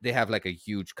 They have like a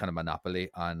huge kind of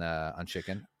monopoly on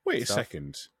chicken. Wait a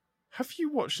second. Have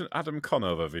you watched an Adam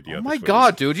Conover video? Oh my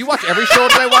god, dude! You watch every show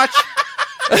that I watch.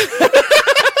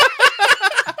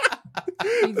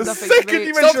 The second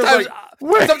you mentioned,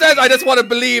 sometimes I just want to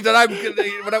believe that I'm.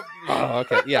 Oh,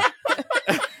 okay, yeah.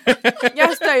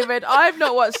 Yes, David. I've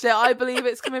not watched it. I believe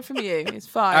it's coming from you. It's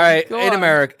fine. All right, Go in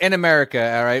on.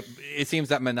 America, all right. It seems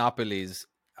that monopolies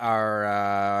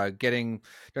are they're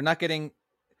not getting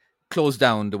closed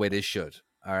down the way they should.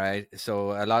 All right.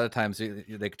 So a lot of times,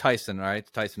 like Tyson, right?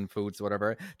 Tyson Foods,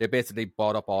 whatever, they basically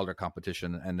bought up all their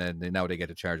competition, and then now they get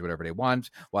to charge whatever they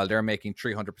want, while they're making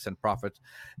 300% profit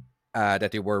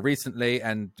that they were recently,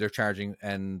 and they're charging.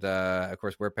 And of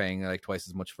course, we're paying like twice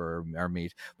as much for our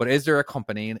meat. But is there a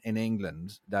company in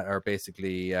England that are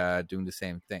basically doing the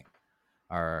same thing,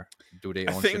 or do they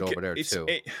own shit over there too?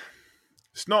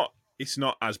 It's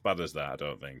not as bad as that, I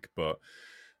don't think, but.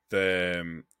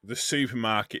 The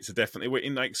supermarkets are definitely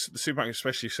in like the supermarkets,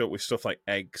 especially so with stuff like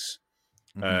eggs.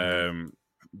 Mm-hmm.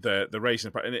 The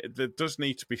raising, and there does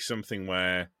need to be something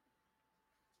where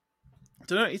I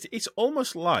don't know. It's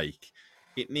almost like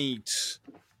it needs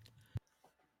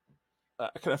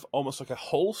kind of almost like a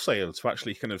wholesaler to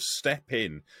actually kind of step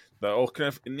in, or kind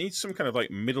of it needs some kind of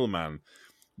like middleman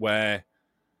where,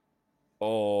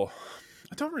 or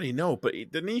I don't really know, but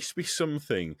there needs to be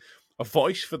something. A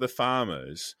voice for the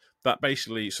farmers that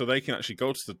basically, so they can actually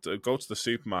go to the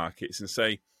supermarkets and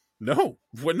say, "No,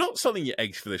 we're not selling you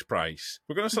eggs for this price.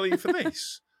 We're going to sell you for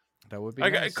this." That would be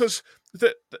nice. Because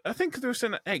I think they were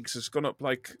saying that eggs has gone up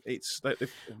like it's like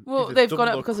They've gone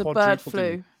up because of bird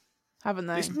flu, haven't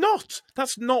they? It's not.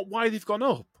 That's not why they've gone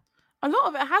up. A lot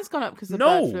of it has gone up because of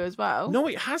bird flu as well. No,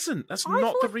 it hasn't. That's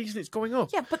not the reason it's going up.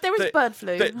 Yeah, but there is bird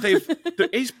flu. There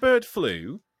is bird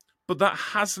flu, but that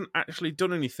hasn't actually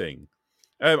done anything.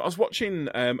 I was watching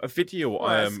a video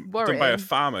done by a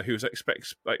farmer who was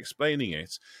explaining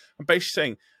it, and basically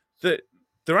saying that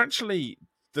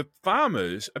the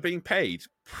farmers are being paid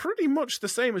pretty much the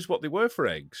same as what they were for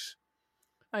eggs.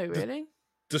 Oh, really?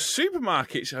 The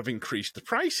supermarkets have increased the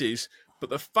prices, but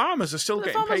the farmers are still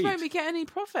getting paid. The farmers won't be getting any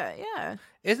profit, yeah.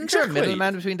 Isn't there a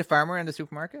middleman between the farmer and the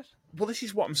supermarket? Well, this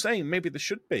is what I'm saying. Maybe there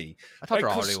should be. I thought there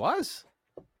already was.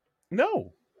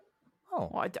 No. Oh,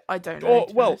 well, I don't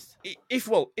know.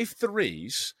 If there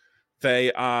is,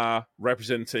 they are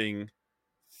representing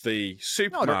the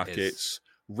supermarkets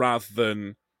rather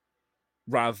than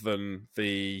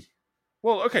the.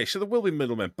 Well, okay, so there will be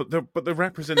middlemen, but they're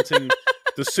representing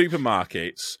the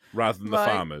supermarkets rather than the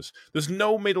farmers. There's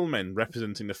no middlemen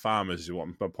representing the farmers. Is what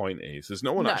my point is. There's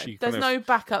no one actually. There's no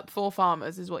backup for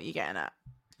farmers. Is what you're getting at.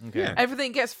 Okay. Yeah.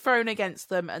 Everything gets thrown against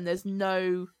them, and there's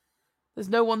no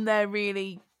one there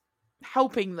really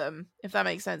helping them, if that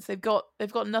makes sense. They've got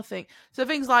nothing. So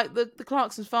things like the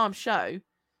Clarkson's Farm show,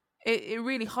 it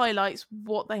really highlights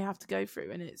what they have to go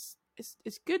through, and it's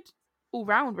good all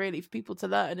round really for people to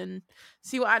learn and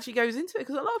see what actually goes into it,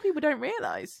 because a lot of people don't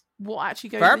realise what actually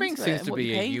goes farming into seems it to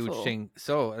be a huge thing.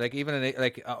 So like even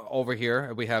over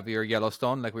here we have your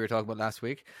Yellowstone, like we were talking about last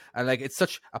week, and like it's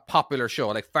such a popular show,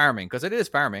 like farming, because it is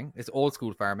farming. It's old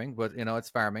school farming, but it's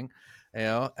farming.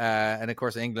 And of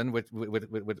course England with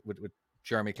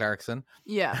Jeremy Clarkson.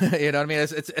 Yeah. You know what I mean?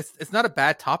 It's not a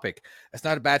bad topic. It's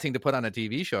not a bad thing to put on a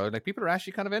TV show. Like people are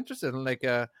actually kind of interested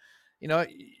in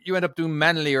you end up doing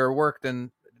manlier work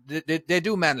than they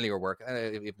do manlier work,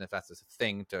 even if that's a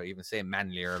thing to even say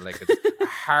manlier, like it's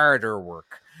harder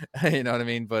work. You know what I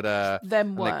mean? But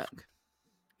them work.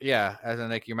 Yeah, as in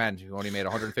like your man who only made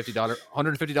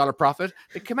 $150 profit.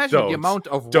 Like, imagine the amount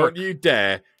of work. Don't you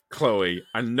dare, Chloe.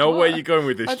 I know where you're going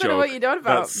with this joke. I don't know what you're doing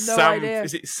about. That's no idea.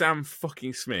 Is it Sam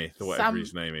fucking Smith or whatever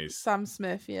his name is? Sam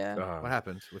Smith, yeah. What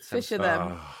happened with Sam Fish of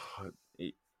them.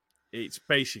 It's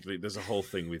basically there's a whole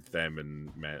thing with them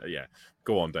and men. Yeah,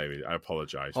 go on, David. I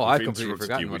apologise. Oh, I've completely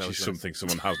forgotten you, which is something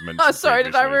someone has mentioned. Oh, sorry,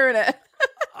 did I ruin it?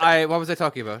 What was I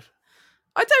talking about?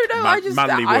 I don't know.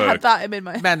 I had that in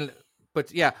my manly.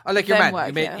 But yeah, I like your man. Work,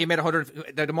 he made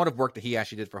 100. The amount of work that he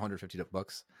actually did for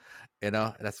 $150,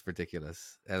 that's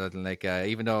ridiculous. And like,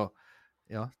 even though,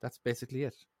 that's basically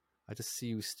it. I just see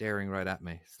you staring right at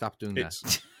me. Stop doing that.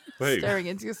 Staring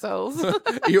into your souls.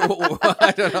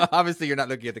 I don't know. Obviously, you're not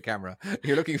looking at the camera.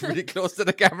 You're looking pretty close to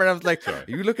the camera. I was like, "Are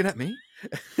you looking at me?"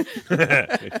 Looking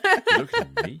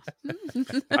at me.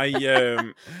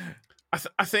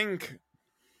 I think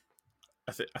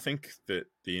that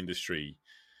the industry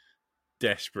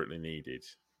desperately needed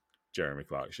Jeremy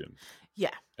Clarkson.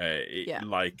 Yeah. Is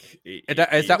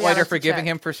that why they're forgiving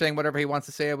him for saying whatever he wants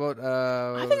to say about?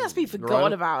 I think that's been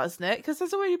forgotten about, isn't it? Because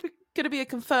there's already going to be a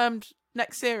confirmed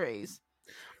next series.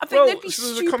 I think they'd be there's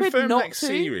stupid a confirmed not next to.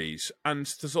 series, and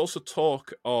there's also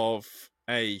talk of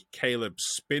a Caleb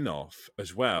spin-off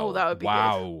as well. Oh, that would be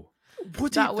good.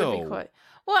 Would that it, would though? be quite.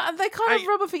 Well, they kind of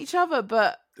rub off each other,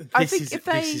 but I think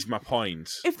this is my point.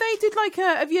 If they did like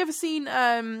a, have you ever seen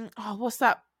what's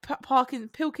that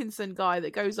Pilkinson guy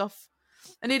that goes off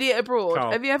An Idiot Abroad?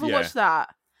 Carl, have you ever watched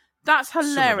that? That's Some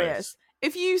of hilarious.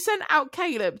 If you sent out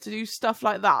Caleb to do stuff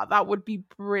like that, that would be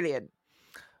brilliant.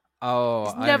 Oh,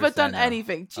 he's never done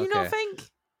anything. Do you not think?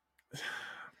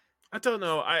 I don't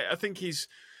know. I think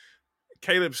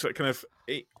Caleb's kind of.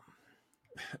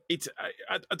 I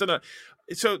don't know.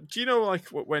 So, do you know, like,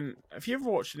 have you ever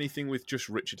watched anything with just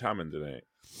Richard Hammond in it?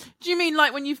 Do you mean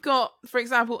like when you've got, for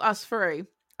example, us three?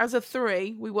 As a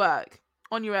three, we work.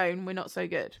 On your own, we're not so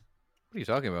good. What are you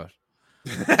talking about?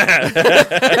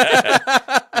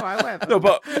 Right, whatever. No,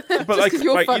 but like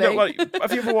funny.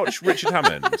 have you ever watched Richard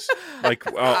Hammond's on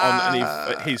any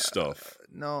of his stuff?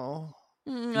 No.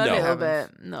 A little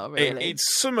bit. Not really.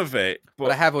 It's some of it,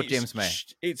 but I have with James May.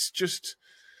 It's just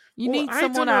need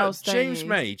someone else. James don't you?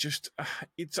 May just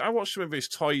I watched some of his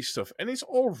toy stuff, and it's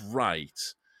all right.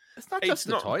 It's not just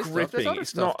the toy gripping. stuff. There's other it's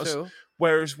stuff not too.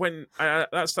 Whereas when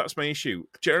that's my issue.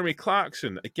 Jeremy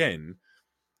Clarkson again,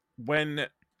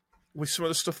 with some of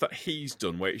the stuff that he's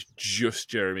done, where it's just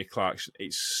Jeremy Clarkson,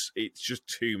 it's just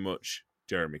too much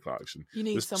Jeremy Clarkson. You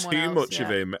need There's someone too else, much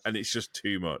of him, and it's just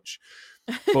too much.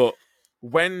 But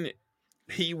when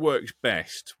he works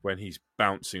best when he's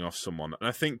bouncing off someone, and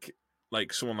I think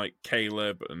like someone like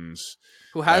Caleb and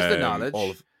who has the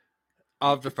knowledge,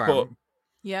 of the farm.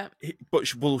 Yeah.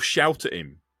 but will shout at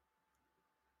him.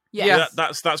 Yes.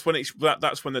 That's when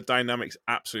that's when the dynamic's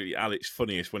absolutely at its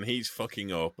funniest, when he's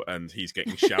fucking up and he's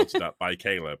getting shouted at by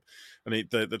Caleb, and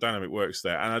the dynamic works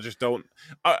there. And I just don't.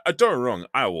 I don't get me wrong.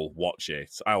 I will watch it.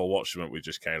 I will watch something with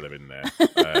just Caleb in there.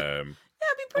 Yeah,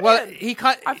 it'd be Well,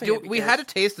 brilliant. we had a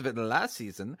taste of it in the last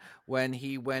season when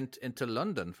he went into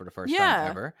London for the first time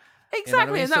ever. Exactly, You know what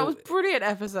I mean? and that So- was a brilliant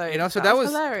episode. You know, so that was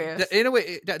hilarious. in a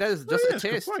way that is just a Good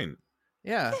taste. point.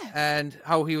 Yeah, and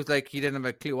how he was like he didn't have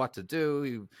a clue what to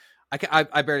do. I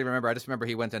barely remember. I just remember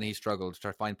he went and he struggled to try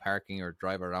to find parking or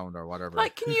drive around or whatever.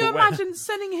 Like, can you imagine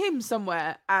sending him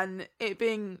somewhere and it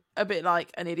being a bit like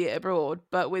An Idiot Abroad,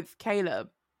 but with Caleb?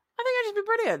 I think it'd just be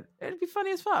brilliant. It'd be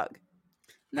funny as fuck.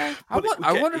 No,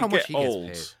 I wonder how much he gets old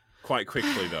paid. quite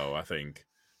quickly, though. I think.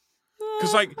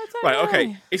 Because, I don't right, know.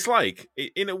 okay, it's like,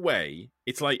 in a way,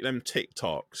 it's like them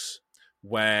TikToks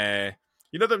where,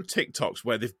 them TikToks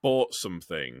where they've bought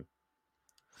something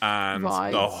and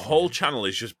Right. the whole channel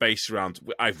is just based around,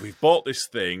 we've bought this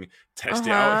thing, test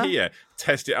it out here,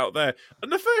 test it out there.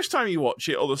 And the first time you watch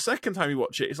it, or the second time you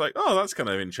watch it, it's like, oh, that's kind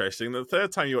of interesting. The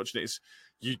third time you watch it, it's,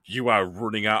 you are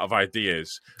running out of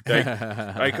ideas. Like,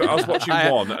 I was watching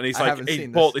one, and he's like, he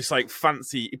bought this like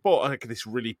fancy, he bought like this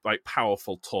really like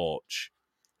powerful torch,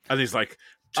 and he's like,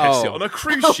 test it on a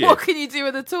cruise ship. What can you do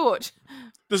with a torch?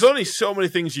 There's only so many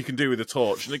things you can do with a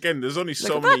torch, and again, there's only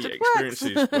so Look, many magic works.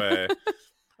 experiences where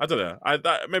I don't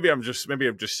know. Maybe I'm just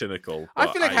cynical. I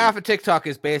but feel like half of TikTok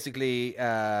is basically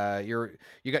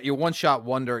you got your one shot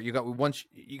wonder. You got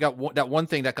that one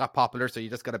thing that got popular, so you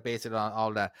just got to base it on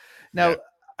all that. Now,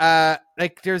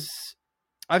 like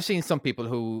I've seen some people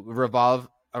who revolve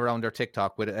around their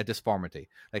TikTok with a disformity.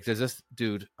 Like there's this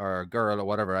dude or girl or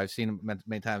whatever I've seen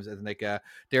many times, and like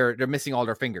they're missing all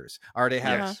their fingers, or they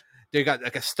have they got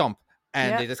like a stump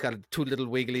and they just got two little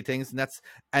wiggly things,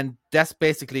 and that's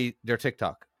basically their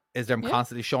TikTok. Is them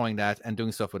constantly showing that and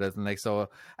doing stuff with it, and like so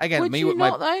again, Would me you with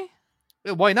not, my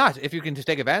though? why not? If you can just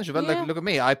take advantage of it, Yeah. like look at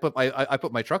me. I put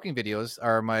my trucking videos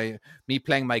or me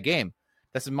playing my game.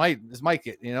 This is my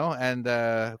and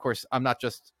of course I'm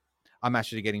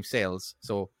actually getting sales,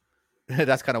 so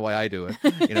that's kind of why I do it,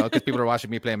 because people are watching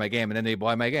me play my game and then they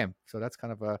buy my game. So that's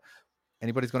kind of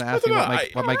anybody's going to ask me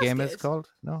what my game is called?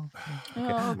 No,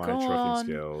 Oh, my go trucking on.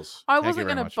 skills. I Thank you wasn't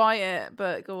very going much. to buy it,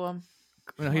 but go on.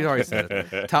 no, he'd already said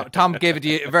it. Tom gave it to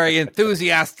you very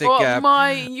enthusiastic. Well,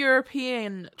 my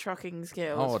European trucking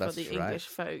skills Oh, for that's the right. English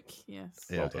folk. Yes.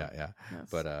 yeah. Yes.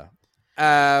 But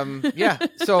yeah.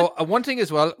 So one thing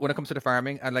as well when it comes to the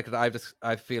farming, and like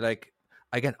I feel like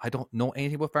again I don't know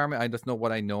anything about farming. I just know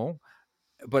what I know.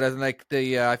 But as in like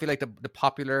I feel like the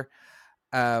popular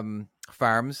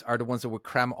farms are the ones that would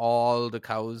cram all the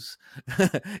cows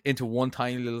into one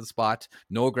tiny little spot,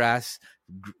 no grass,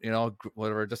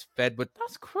 whatever, just fed with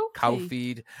That's cruelty. cow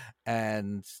feed,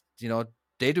 and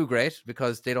they do great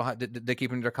because they don't have they're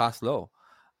keeping their costs low.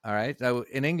 All right. Now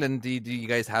in England, do you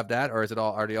guys have that, or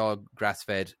are they all grass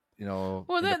fed? Well,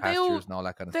 in the they pastures all- and all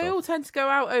that kind of They stuff. all tend to go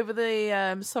out over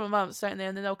the summer months, don't they?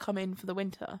 And then they'll come in for the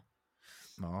winter.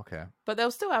 Oh, okay. But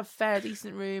they'll still have fair,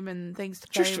 decent room and things to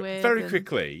play Just with. very and-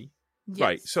 quickly, Yes.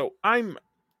 right? So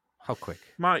How quick?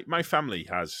 my family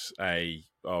has my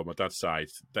dad's side.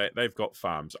 They've got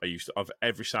farms. I used to of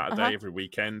every Saturday, every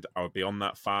weekend. I would be on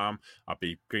that farm. I'd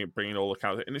be bringing all the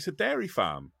cows, and it's a dairy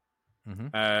farm.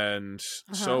 Mm-hmm. And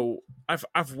so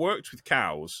I've worked with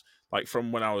cows like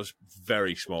from when I was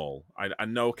very small. I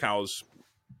know cows,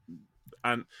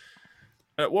 and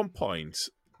at one point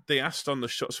they asked on the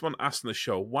show. Someone asked on the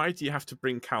show, "Why do you have to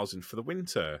bring cows in for the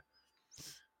winter?"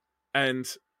 And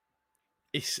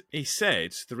he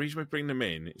said the reason we bring them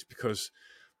in is because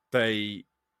they,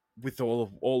 with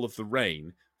all of the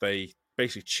rain, they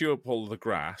basically chew up all of the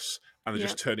grass and they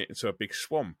just turn it into a big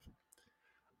swamp.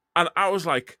 And I was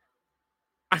like,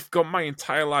 I've got my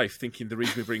entire life thinking the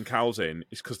reason we bring cows in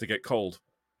is because they get cold.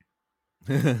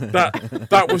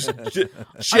 That was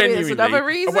genuinely. There's another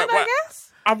reason, I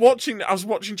guess. I was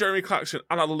watching Jeremy Clarkson,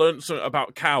 and I learned something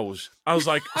about cows. I was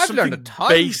like, I've learned something a ton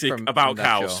basic from about that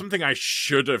cows, show. something I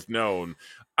should have known.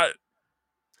 I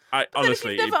Then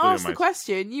honestly, if you it never blew asked my the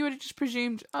question, you would have just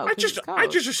presumed. Oh, I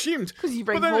just assumed. because you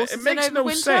bring but then horses it makes in over no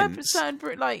winter, sense. certain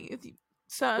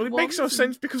Well, it makes no ones,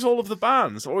 sense because all of the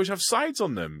bands always have sides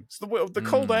on them. So the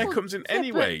cold air Well, comes in yeah, but-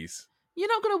 anyways. You're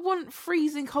not going to want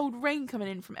freezing cold rain coming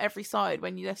in from every side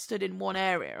when you're stood in one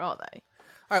area, are they?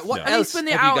 All right. What No. At else least when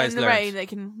they're have you out guys in the learned? rain, they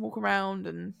can walk around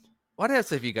and. What else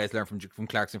have you guys learned from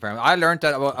Clarkson Farm? I learned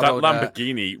that about That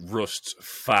Lamborghini rusts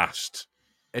fast.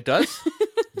 it does.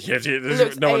 Yeah, It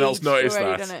looks no one else aged noticed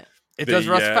already, that. doesn't it? It does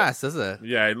rust fast, does it?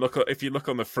 Yeah, if you look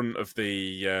on the front of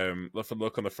the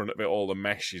look on the front of it, all the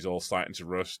mesh is all starting to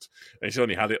rust. And it's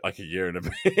only had it like a year and a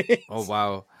bit. Oh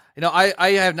wow!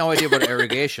 I have no idea about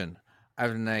irrigation.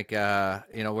 I'm like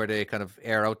where they kind of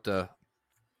air out the.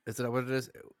 Is that what it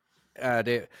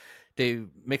is? They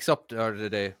mix up or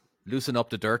they loosen up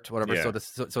the dirt, whatever, so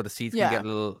the seeds can get a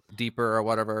little deeper or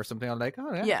whatever or something. I'm like,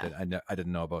 oh yeah. I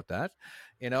didn't know about that.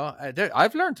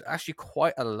 I've learned actually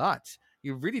quite a lot.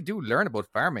 You really do learn about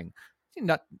farming.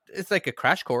 It's like a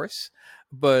crash course,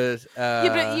 but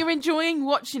but you're enjoying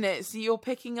watching it, so you're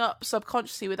picking up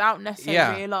subconsciously without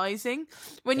necessarily realizing.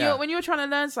 When you're trying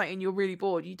to learn something and you're really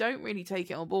bored, you don't really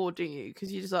take it on board, do you?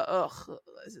 Because you're just like, ugh.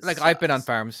 Like sucks. I've been on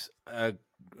farms.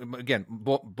 Again,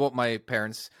 both my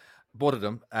parents, both of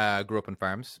them grew up on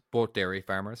farms, both dairy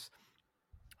farmers,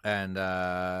 and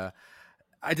I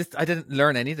didn't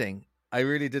learn anything. I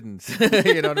really didn't.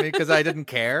 You know what I mean? Because I didn't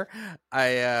care.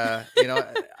 I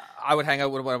would hang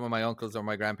out with one of my uncles or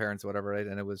my grandparents or whatever, right?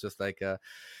 And it was just like,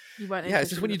 it's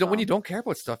just when you don't care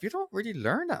about stuff, you don't really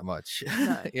learn that much.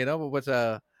 No.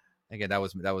 But again, that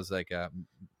was like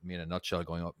me in a nutshell.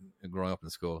 Growing up in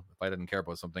school, if I didn't care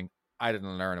about something, I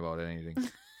didn't learn about anything.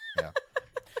 Yeah.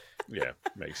 Yeah,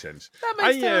 makes sense. That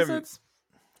makes sense.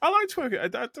 I liked working. I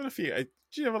don't know if you. Did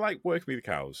you ever like working with the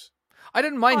cows? I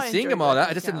didn't mind seeing them all that.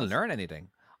 I just didn't learn anything.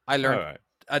 I learned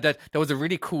that there was a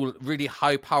really cool, really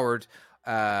high-powered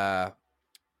water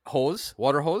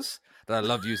hose that I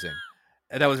loved using.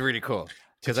 And that was really cool.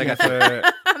 Because I got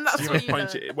to...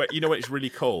 you know what it's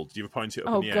really cold? Do you ever point it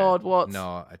up in the air? Oh, God, what?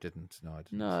 No, I didn't.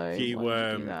 No.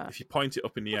 If you point it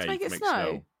up in the air, you can make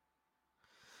snow.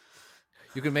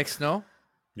 You can make snow?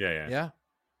 Yeah.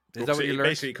 Is that what you learned?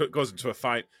 Basically, it goes into a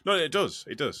fight. No, it does.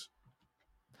 It does.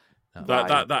 No.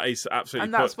 That is absolutely.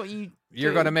 And that's what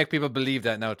you're going to make people believe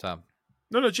that now, Tom.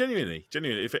 No, genuinely.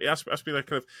 If it has to be like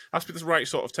has to be the right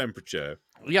sort of temperature.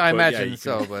 Yeah, I imagine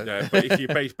so. But if you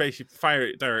basically fire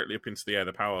it directly up into the air,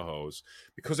 the power hose,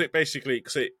 because it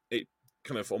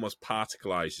kind of almost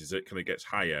particleizes. It kind of gets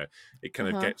higher. It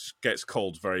kind of gets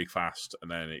cold very fast,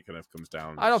 and then it kind of comes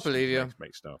down. I don't believe you.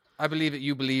 Makes snow. I believe that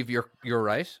you believe you're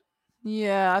right.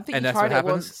 Yeah, I think you tried it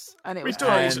once, and it was.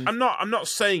 I'm not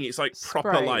saying it's like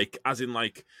proper, like as in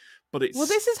like, but it's. Well,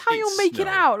 this is how you'll make it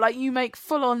out. Like you make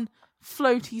full on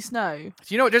floaty snow.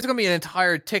 There's going to be an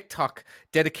entire TikTok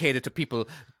dedicated to people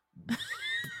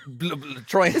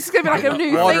trying. This is going to be like a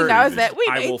new thing now, isn't it? We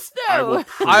made snow.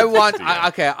 I want.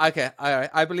 Okay. All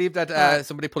right. I believe that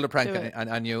somebody pulled a prank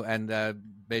on you and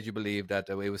made you believe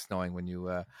that it was snowing when you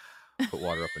put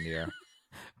water up in the air.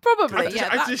 Probably,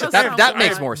 that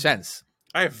makes more sense.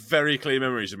 I have very clear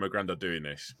memories of my granddad doing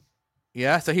this.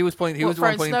 Yeah, so he was pointing. He was the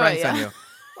one pointing pranks on you.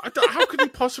 How could he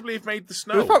possibly have made the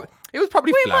snow? It was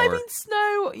probably flour. Might have been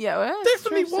snow. Yeah, well,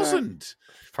 definitely wasn't.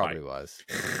 Probably was.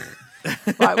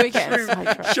 Right, we're getting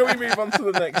sidetracked. Shall we move on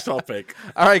to the next topic?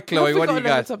 All right, Chloe, what do you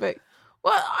got? Topic.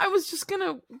 Well, I was just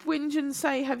gonna whinge and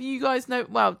say, have you guys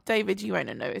Well, David, you won't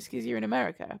have noticed because you're in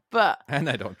America, and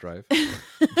I don't drive.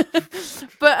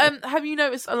 But have you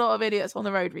noticed a lot of idiots on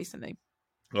the road recently?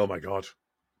 Oh my God!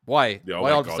 Why?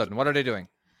 Why all of a sudden? What are they doing?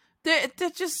 They're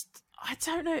just. I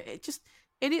don't know. It just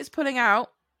idiots pulling out,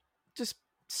 just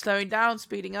slowing down,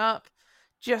 speeding up,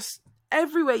 just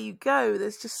everywhere you go.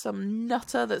 There's just some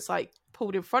nutter that's like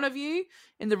pulled in front of you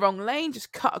in the wrong lane,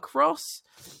 just cut across,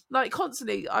 like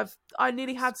constantly. I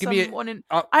nearly had someone in.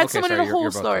 I had someone in a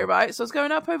horse lorry, right? So I was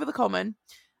going up over the common,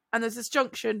 and there's this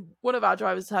junction. One of our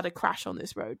drivers had a crash on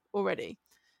this road already,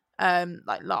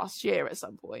 like last year at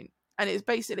some point. And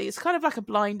it's kind of like a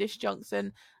blindish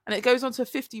junction, and it goes onto a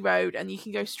 50 road, and you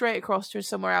can go straight across to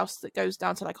somewhere else that goes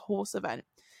down to like a horse event.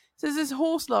 So there's this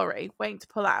horse lorry waiting to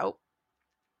pull out.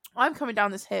 I'm coming down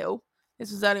this hill.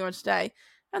 This was earlier on today,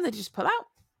 and they just pull out.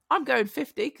 I'm going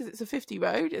 50 because it's a 50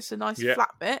 road. It's a nice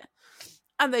flat bit,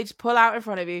 and they just pull out in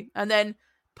front of you, and then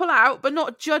pull out, but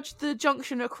not judge the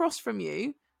junction across from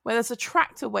you where there's a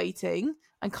tractor waiting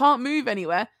and can't move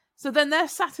anywhere. So then they're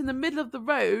sat in the middle of the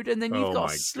road, and then you've got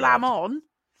to slam on.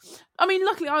 I mean,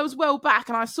 luckily I was well back,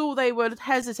 and I saw they were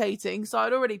hesitating, so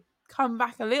I'd already come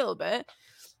back a little bit.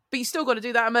 But you still got to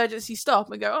do that emergency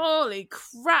stop and go, holy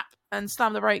crap, and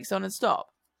slam the brakes on and stop.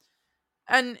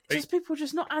 And just people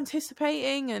just not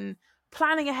anticipating and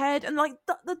planning ahead. And like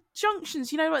the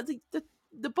junctions, like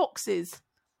the boxes,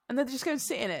 and they're just going to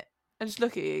sit in it and just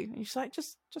look at you. And you're just like,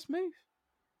 just move.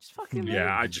 Just fucking move.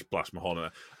 Yeah, I just blast my horn.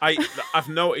 I've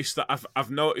noticed that. I've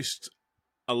noticed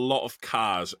a lot of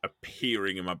cars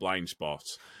appearing in my blind spot.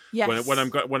 Yes. When I'm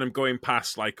going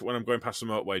past the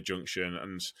motorway junction,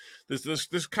 and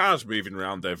there's cars moving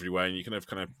around everywhere, and you can have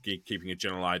kind of keeping a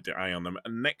general eye on them.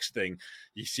 And next thing,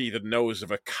 you see the nose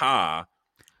of a car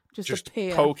just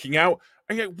appear. poking out,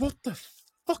 and you're like, "What the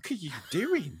fuck are you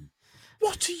doing?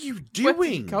 What are you doing? Where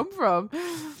did it come from?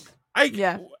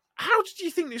 How did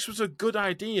you think this was a good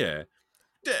idea?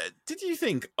 Did you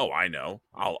think, oh, I know,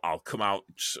 I'll come out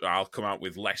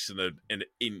with less than an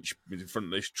inch in front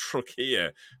of this truck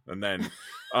here, and then,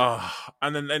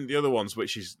 and then the other ones,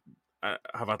 which is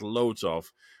have had loads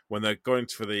of, when they're going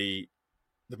for there'll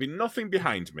be nothing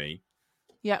behind me,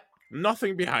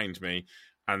 nothing behind me,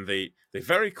 and they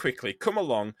very quickly come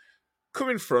along, come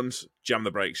in front, jam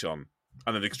the brakes on,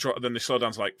 and then they slow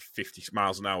down to like 50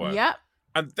 miles an hour. Yep.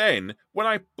 And then when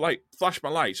I like flash my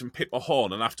lights and pip my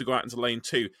horn and have to go out into lane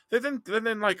 2, they then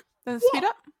speed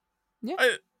up. Yeah.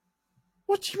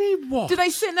 What do you mean? What? Do they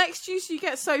sit next to you so you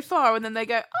get so far and then they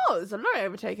go, "Oh, there's a lorry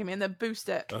overtaking me," and then boost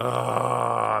it?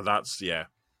 That's yeah.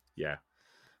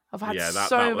 I've had that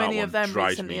so many one of them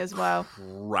drives recently me as well.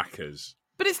 Crackers.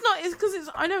 But it's not. It's because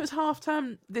I know it's half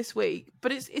term this week,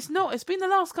 but it's not. It's been the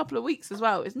last couple of weeks as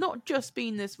well. It's not just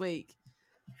been this week.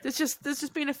 There's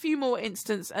just been a few more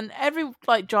instances, and every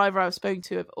driver I've spoken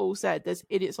to have all said there's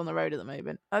idiots on the road at the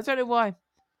moment. I don't know why.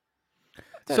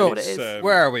 Don't know what it is.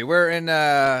 Where are we? We're in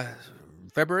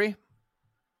February.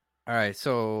 All right.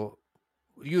 So,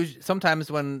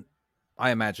 sometimes when I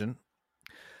imagine,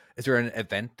 is there an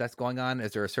event that's going on?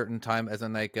 Is there a certain time, as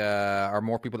in are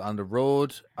more people on the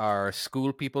road? Are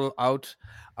school people out?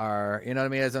 Are, you know what I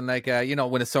mean? As in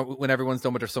when everyone's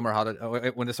done with their summer holiday,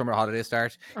 when the summer holidays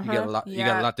start, you get a lot. You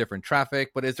get a lot different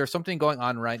traffic. But is there something going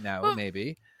on right now? Well,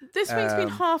 maybe this week's been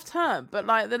half term, but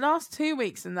the last 2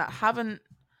 weeks and that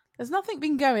there's nothing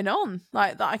been going on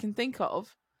that I can think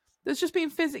of. There's just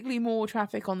been physically more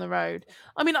traffic on the road.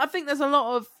 I mean, I think there's a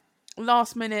lot of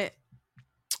last minute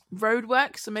road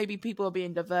work, so maybe people are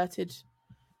being diverted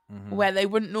where they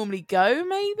wouldn't normally go.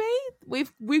 Maybe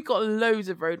we've got loads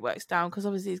of roadworks down because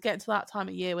obviously it's getting to that time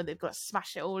of year when they've got to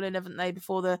smash it all in, haven't they,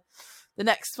 before the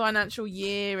next financial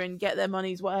year and get their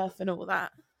money's worth and all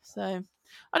that. So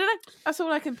I don't know. That's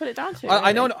all I can put it down to.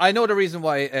 I know the reason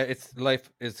why life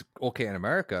is okay in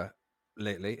America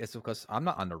lately is because I'm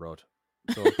not on the road,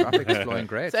 so traffic is flowing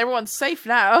great. So everyone's safe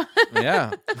now.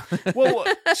 Yeah. Well,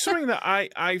 something that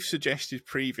I've suggested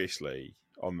previously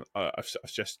I've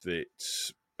suggested it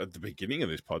at the beginning of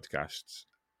this podcast.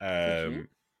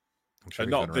 Sure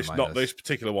not this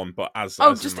particular one, but as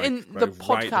just in the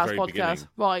podcast, beginning.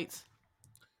 Right?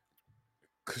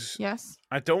 Because yes,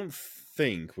 I don't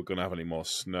think we're going to have any more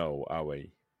snow, are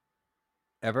we?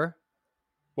 Ever?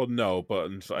 Well, no,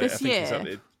 but I think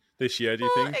year. This year, do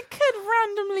you think? It could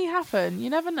randomly happen.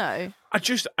 You never know. I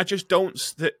just don't.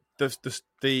 They're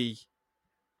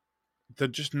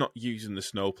just not using the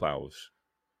snowplows.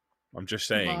 I'm just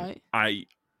saying. Right.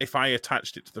 If I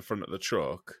attached it to the front of the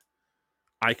truck,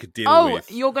 I could deal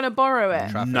with. You're going to borrow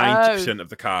it. 90% of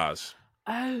the cars.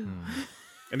 Oh.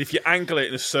 And if you angle it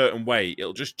in a certain way,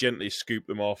 it'll just gently scoop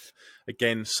them off.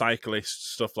 Again,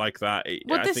 cyclists, stuff like that.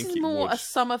 This is more a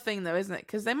summer thing, though, isn't it?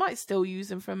 Because they might still use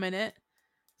them for a minute.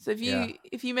 So if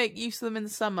you make use of them in the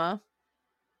summer,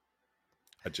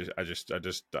 I just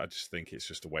think it's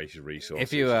just a waste of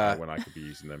resources if you, when I could be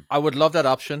using them. I would love that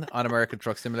option on American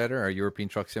Truck Simulator or European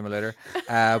Truck Simulator.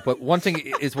 But one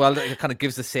thing as well that kind of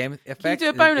gives the same effect. Can you do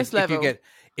a bonus level?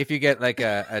 If you get like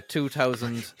a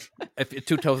 2,000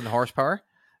 horsepower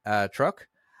truck,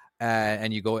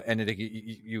 and you go and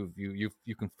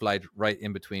you can fly right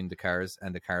in between the cars,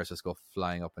 and the cars just go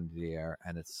flying up into the air,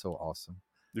 and it's so awesome.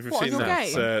 You've seen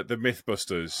that the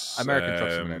Mythbusters American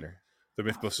Truck Simulator, the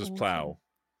Mythbusters plow.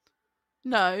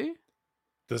 No,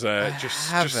 there's just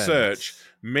search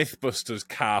Mythbusters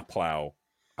car plow.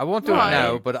 I won't do it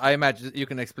now, but I imagine you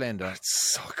can explain that.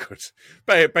 It's so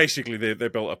good. Basically, they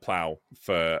built a plow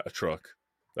for a truck.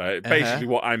 Basically,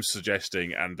 what I'm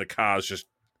suggesting, and the cars just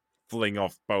fling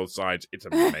off both sides. It's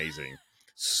amazing.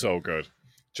 So good.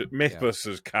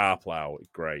 Mythbusters car plow,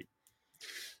 great.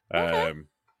 Okay.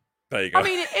 There you go. I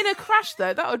mean, in a crash,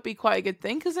 though, that would be quite a good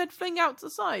thing because they'd fling out to the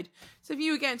side. So if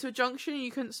you were getting to a junction and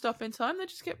you couldn't stop in time, they'd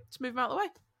just get to move them out of the way.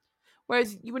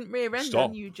 Whereas you wouldn't rear end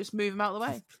them, you just move them out of the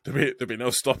way. There'd be no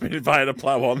stopping via the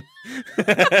plow on.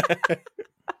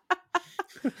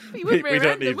 We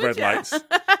don't need red lights.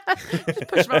 Just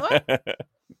push them out of the way.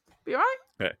 Be all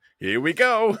right. Here we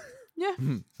go. Yeah.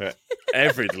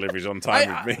 Every delivery's on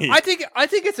time with me. I think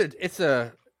it's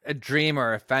a dream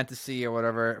or a fantasy or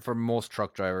whatever for most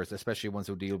truck drivers, especially ones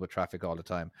who deal with traffic all the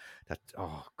time. That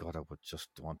I would just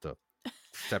want to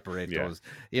separate Yeah. those.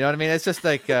 You know what I mean? It's just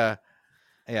like, yeah,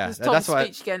 It's that's Tom's why.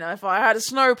 speech again. If I had a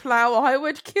snowplow, I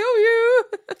would kill you.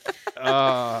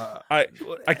 Uh, I'll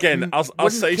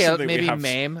wouldn't say kill, something maybe we have.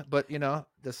 maim, but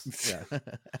just yeah.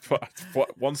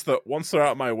 Once they're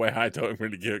out of my way, I don't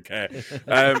really care.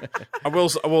 I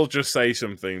will just say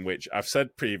something which I've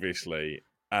said previously,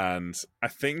 and I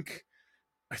think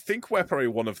we're probably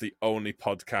one of the only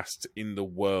podcasts in the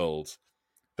world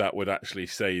that would actually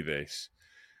say this.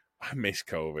 I miss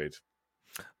COVID.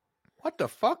 What the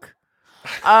fuck?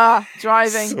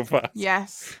 Driving. So bad.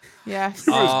 Yes. Yes.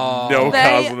 There was no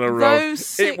cars on the road. Those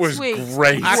 6 It was weeks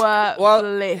great. were Well,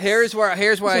 bliss. here's where I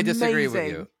It's disagree with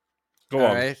amazing. you. Go All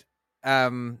on.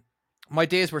 right. My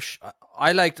days were.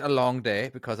 I liked a long day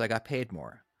because I got paid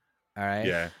more. All right.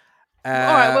 Yeah. All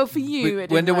right, well, for you, it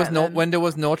when didn't there was work then. when there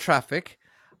was no traffic,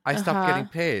 I stopped Uh-huh. getting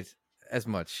paid as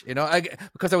much. You know,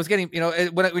 because I was getting,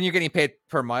 when you're getting paid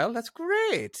per mile, that's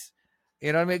great.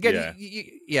 You know what I mean? Again,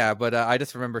 yeah. But I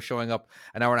just remember showing up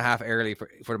an hour and a half early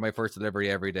for my first delivery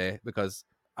every day because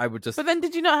I would just. But then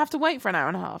did you not have to wait for an hour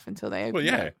and a half until they opened? Well,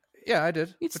 yeah. it? Yeah, I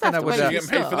did. You'd But still then have I to would. wait So for you're the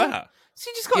getting paid for start. that. So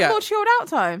you just got Yeah. more chilled out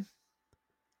time.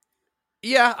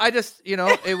 Yeah, I just,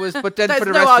 it was. But then There's for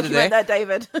the no rest of the day, argument there,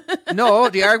 David. no,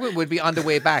 the argument would be on the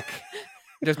way back.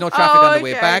 There's no traffic on the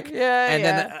way okay. back,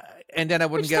 Yeah, and then I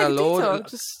wouldn't Just get a take load. detour.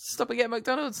 Just stop and get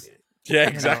McDonald's. Yeah,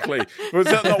 exactly. Was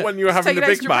that not when you were Just having the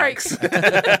take Big an extra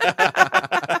Macs?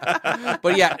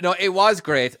 But yeah, no, it was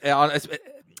great,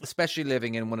 especially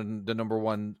living in one of the number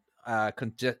one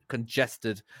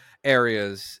congested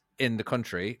areas in the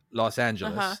country, Los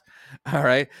Angeles. Uh-huh. All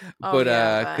right, Oh, but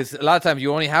yeah, I bet. because a lot of times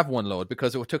you only have one load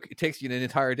because it takes you an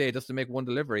entire day just to make one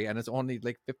delivery, and it's only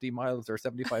like 50 miles or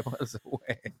 75 miles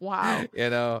away. Wow. You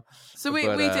know, So we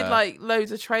But, did like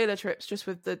loads of trailer trips just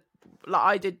with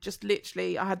I did just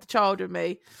literally, I had the child with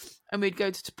me and we'd go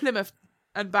to Plymouth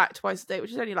and back twice a day,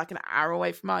 which is only like an hour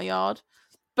away from our yard.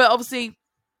 But obviously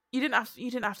you didn't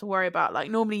have to worry about,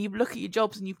 like, normally you look at your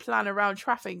jobs and you plan around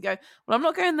traffic and go, well, I'm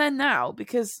not going there now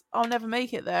because I'll never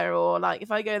make it there. Or like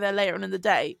if I go there later on in the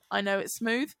day, I know it's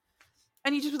smooth.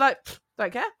 And you just was like,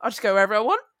 don't care. I'll just go wherever I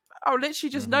want. I'll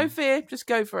literally just no fear, just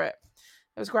go for it.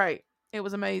 It was great. It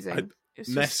was amazing. It's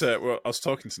just- Nessa, well, I was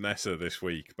talking to Nessa this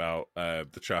week about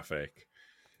the traffic,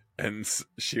 and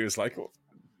she was like,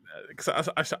 because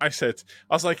I said,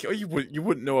 I was like, oh, you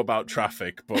wouldn't know about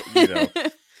traffic, but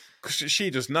because she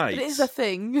does nights. It is a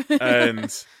thing. And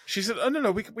she said, oh,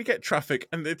 no, we get traffic.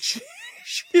 And then she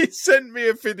sent me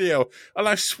a video, and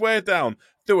I swear down,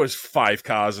 there was 5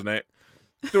 cars in it.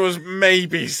 There was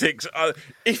maybe 6.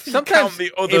 If you count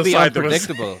the other it'd be side, there was...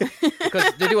 unpredictable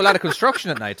because they do a lot of construction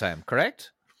at nighttime,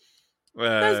 correct?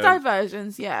 There's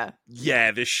diversions, yeah.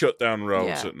 Yeah, they shut down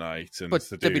roads Yeah. at night. And But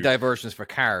they there'd be do... diversions for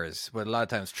cars, but a lot of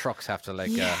times trucks have to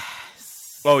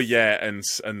Oh, yeah, and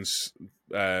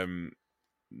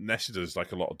Nessa does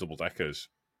like a lot of double deckers.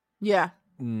 Yeah.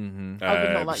 Mhm. I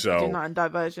would not like so doing that in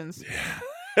diversions.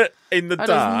 in the That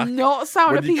dark, does not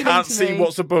sound when appealing you can't to see me.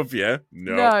 what's above you.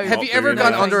 No. No. not Have you ever doing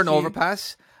gone that. under an Thank you.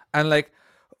 overpass and like,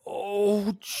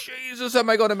 oh Jesus, am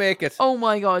I going to make it? Oh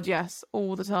my god, yes,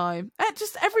 all the time.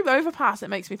 Just every overpass, it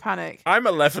makes me panic. I'm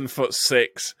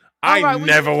 11'6". All I right, well,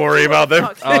 never you- worry about them.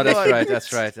 Fuck Oh, that's you.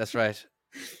 right. That's right.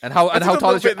 And how did a tall little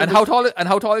is your bit in and the-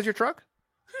 how tall is your truck?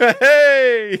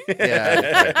 Hey!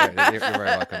 Yeah, you're very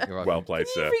welcome. You're welcome. Well played,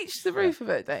 You sir. reach the roof of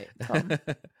it, Dave, Tom.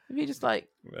 If you just like,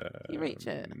 you reach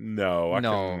it. No, I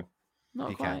No. can. Not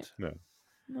You quite. can't. No,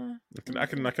 No. I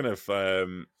can have.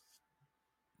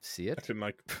 See I it? can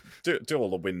like do all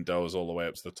the windows all the way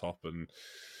up to the top, and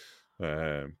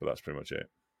but that's pretty much it.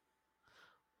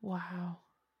 Wow.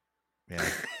 Yeah.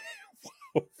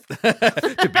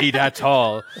 To be that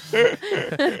tall.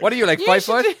 What are you, like, 5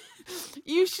 foot?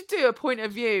 You should do a point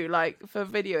of view, like, for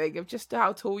videoing of just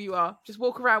how tall you are. Just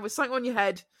walk around with something on your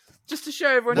head, just to show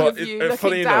everyone your view, looking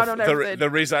funny down enough, on everything.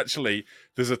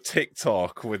 there's a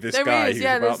TikTok with this There guy is, who's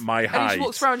yeah, about my and he height. just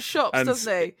walks around shops, and-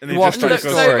 doesn't he? and He he walks just through Looks the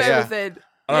goes, store, over yeah. everything.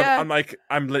 And Yeah. I'm like,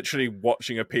 I'm literally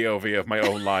watching a POV of my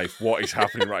own life. What is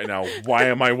happening right now? Why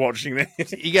am I watching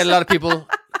this? You get a lot of people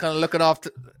kind of looking up.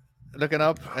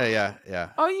 Yeah.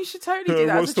 Oh, you should totally do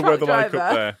that What's as a the truck weather like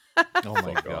driver. up there? Oh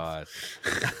my Fuck god.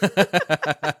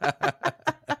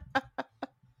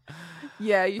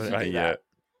 Yeah, you should do Yeah. that.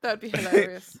 That'd be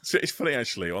hilarious. So it's funny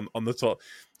actually on the top.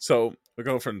 So my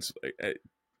girlfriend,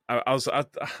 I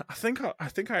think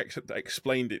I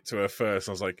explained it to her first.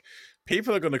 I was like,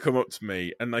 people are going to come up to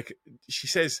me and like she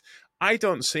says, I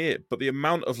don't see it, but the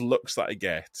amount of looks that I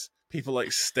get, people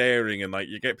like staring and like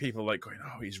you get people like going,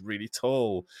 oh, he's really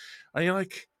tall, and you're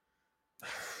like,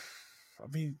 I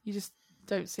mean, You just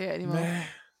don't see it anymore. meh.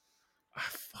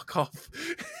 Fuck off.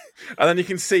 And then you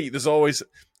can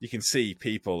see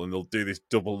people, and they'll do this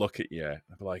double look at you. I'm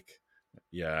like,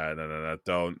 yeah, no,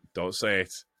 don't say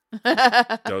it,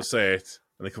 don't say it.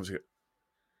 And they come to you,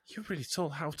 you're really tall.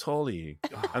 How tall are you?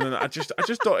 And then I just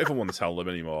don't even want to tell them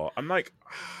anymore. I'm like,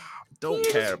 don't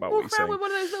care about what you say. Walk around with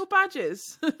one of those little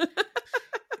badges.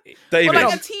 David, or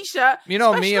like a t-shirt. You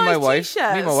know, me and my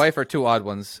Specialised wife are two odd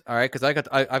ones. All right, because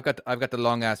I've got the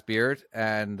long ass beard,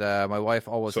 and my wife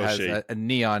always has a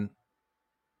neon.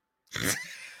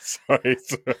 Sorry.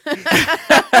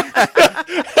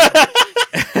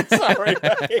 Sorry.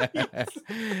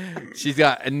 She's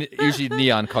got usually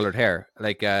neon colored hair.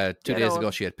 Like 2 days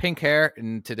ago, she had pink hair,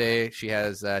 and today she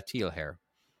has teal hair.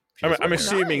 I'm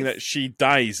assuming that she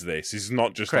dyes this. Is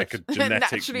not just like a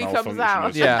genetic naturally malfunction comes out.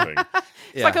 or something.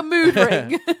 It's like a mood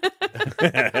ring.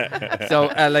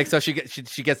 So she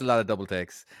gets a lot of double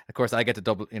takes. Of course, I get the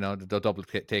double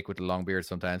take with the long beard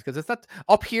sometimes, because it's not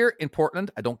up here in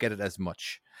Portland. I don't get it as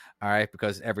much. All right,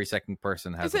 because every second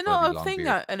person has. Is it not a thing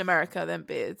in America then,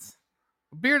 beards?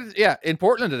 Beard, yeah, in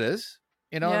Portland it is.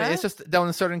 You know, Yeah? it's just down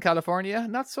in Southern California,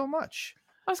 not so much.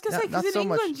 I was going to say, Not because so in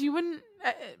much. England, you wouldn't.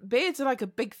 Beards are like a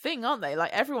big thing, aren't they?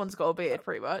 Like everyone's got a beard,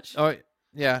 pretty much. Oh,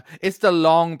 yeah, it's the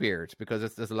long beard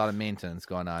because there's a lot of maintenance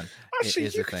going on. Actually,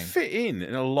 is you the can thing. fit in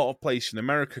a lot of places in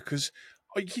America, because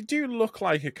you do look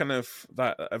like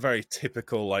a very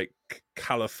typical like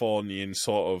Californian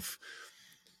sort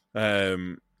of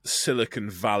Silicon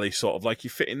Valley sort of, like you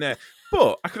fit in there.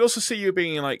 But I could also see you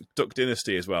being in like Duck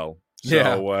Dynasty as well.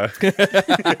 So,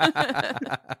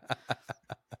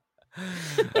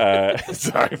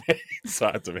 sorry, mate.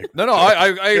 Sorry to me. No, I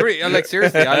agree. Like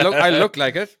seriously, I look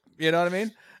like it. You know what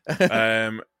I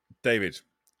mean? David,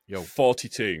 Yo.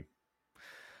 42.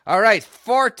 All right,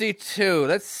 42.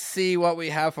 Let's see what we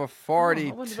have for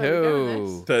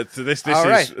 42. This All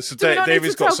right. is so. Do we not need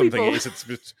David's to got tell something.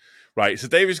 people? Right. So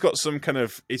David's got some kind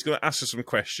of. He's going to ask us some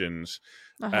questions.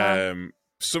 Uh-huh.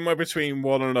 Somewhere between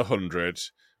 1 and 100,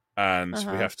 and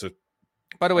Uh-huh. we have to.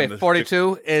 By the way, And the-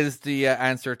 42 is the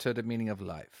answer to the meaning of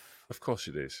life. Of course,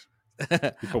 it is.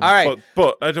 All right,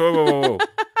 But whoa.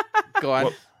 go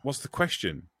on. What's the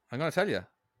question? I'm going to tell you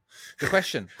the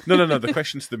question. No. The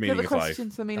question's the meaning the of life.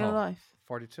 question's the meaning of Oh. life.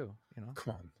 42. You know.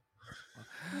 Come on.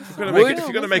 If Would-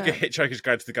 you're going to make a Hitchhiker's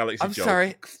Guide to the Galaxy I'm joke,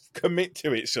 sorry. commit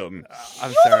to it, son. I'm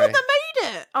You're the sorry. one that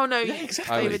made it. Oh no,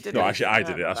 exactly. David did No, it. actually, I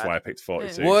did it. That's why I picked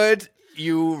 42. Would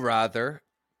you rather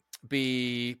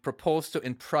be proposed to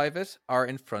in private or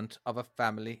in front of a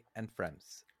family and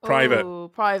friends? Private. Ooh,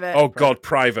 private. Oh God,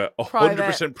 private. 100%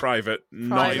 Private. private,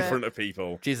 not in Private. front of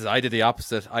people. Jesus, I did the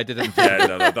opposite. I did it in Yeah,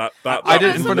 no, that I did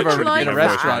it in was front of a- literally in a my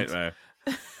worst restaurant. nightmare.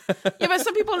 Yeah, but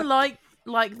some people like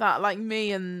that, like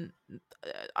me, and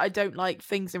I don't like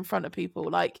things in front of people.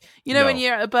 Like, you know, No. when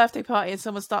you're at a birthday party and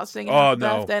someone starts singing Oh happy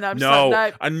no, birthday, and I'm just no!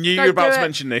 like, no, I knew you don't were about do to it.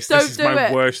 mention this. Don't This is do my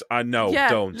it. worst. I know. yeah,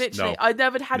 Don't. literally. No. I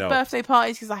never had No. birthday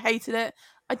parties because I hated it.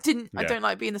 I Yeah. don't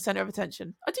like being the center of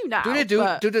attention. I do now. Do they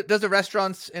but does the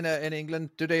restaurants in England,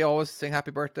 do they always sing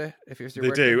happy birthday if it's your They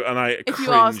birthday? do, and I If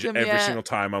you ask cringe them, every yeah. single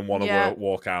time I want to Yeah.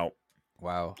 walk out.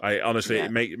 Wow. I honestly, Yeah.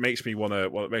 it makes me want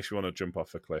to jump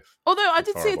off a cliff. Although I It's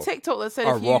did see a horrible. TikTok that said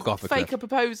Or if walk you off a fake cliff. a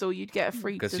proposal, you'd get a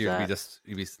free Because dessert.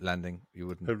 you'd be landing, you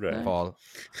wouldn't Hooray. fall.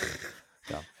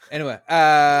 So, anyway,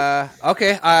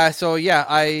 okay. So yeah,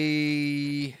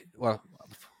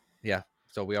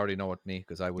 So we already know what me,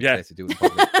 because I would Yeah. basically do it in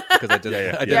public because I did.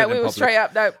 Yeah. I did yeah, it in we were public. straight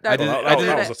up. No, I did- Well, I that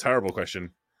did was it. a terrible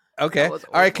question. Okay. That was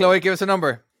All right, awful. Chloe, give us a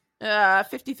number.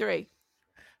 53.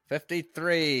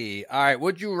 53. All right.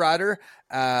 Would you rather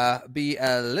be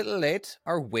a little late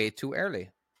or way too early?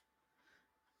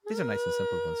 These are nice and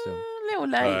simple ones too. A little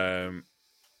late.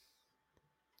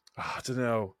 I don't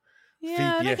know.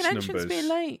 Yeah, like VBS an entrance numbers. being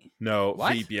late. No,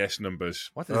 What? VBS numbers.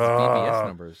 What is VBS Ah.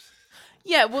 numbers?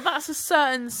 Yeah, well, that's a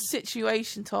certain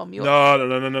situation, Tom. You're... No.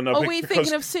 Are we because-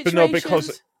 thinking of but situations? no,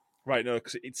 because right, no,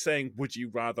 because it's saying, would you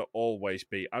rather always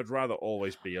be? I'd rather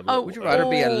always be a little. Oh, Would you rather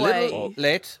be a little Always.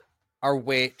 late or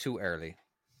way too early?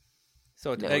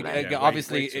 So Little late. Yeah, way-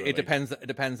 obviously way too it early. depends. It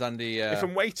depends on the. If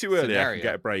I'm way too early, I scenario. can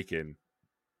get a break in.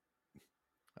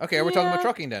 Okay, we're talking about Yeah.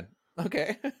 trucking then.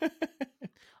 Okay.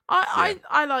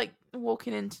 I like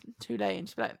walking in too late and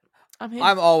just be like, I'm here.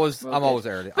 I'm always Okay.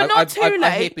 early. But not too I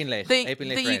late. hate being late. The- hate being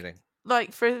late the- for anything.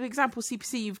 Like, for example,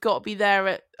 CPC, you've got to be there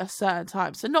at a certain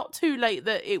time. So not too late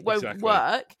that it won't Exactly.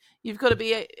 work. You've got to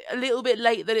be a little bit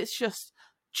late that it's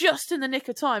just in the nick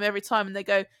of time every time. And they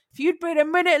go, if you'd been a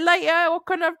minute later, I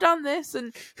couldn't have done this.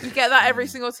 And you get that every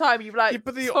single time. You're like, Yeah,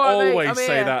 but they "It's all right, mate, always I'm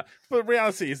say here." that. But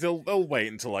reality is they'll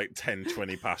wait until like 10,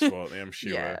 20 past, won't they? I'm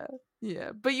sure.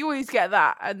 Yeah. But you always get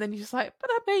that. And then you're just like, but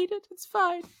I made it. It's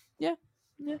fine. Yeah.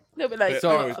 Yeah, a little bit late.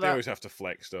 They always have to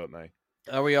flex, don't they?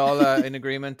 Are we all in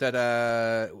agreement that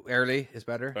early is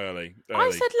better? Early.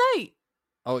 I said late.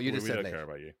 Oh, you we just said don't late. care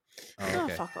about you. Oh, Oh,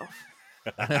 okay. fuck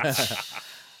off.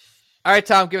 All right,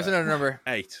 Tom, give us another number.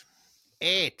 8.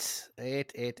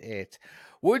 8.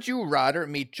 Would you rather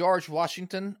meet George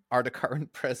Washington or the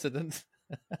current president?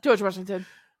 George Washington.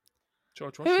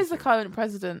 George Who Washington. is the current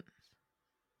president?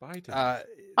 Biden.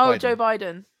 Oh, Biden. Joe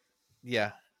Biden.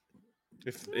 Yeah,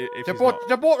 If they're he's both not-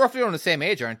 they're both roughly around the same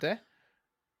age, aren't they?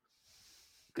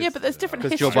 Yeah, but there's different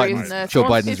Because history, Joe isn't there? Joe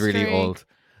Someone's Biden's really history- old.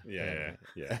 Yeah.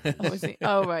 Oh, is he?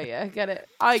 Oh, right, yeah, I get it.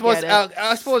 I suppose, get it.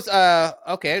 I suppose.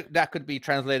 Okay, that could be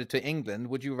translated to England.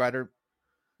 Would you rather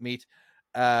meet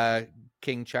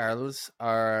King Charles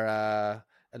or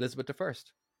Elizabeth I?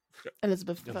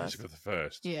 Elizabeth I. Elizabeth I.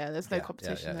 Yeah, there's no Yeah,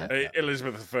 competition yeah. there.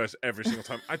 Elizabeth I every single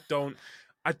time.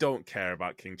 I don't care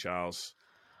about King Charles.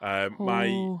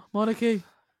 Oh, monarchy.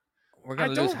 We're I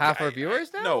going to lose don't half ca- our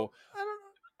viewers now. No,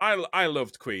 I don't know. I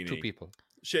loved Queenie. 2 people.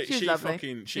 She She's lovely.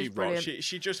 fucking She's rocked. brilliant.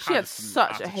 She just She had had some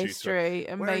such a attitude to her. history.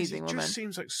 Whereas Amazing it woman. just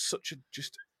seems like such a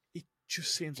it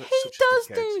just seems like He such does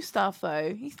a dickhead. do stuff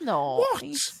though. He's not. What?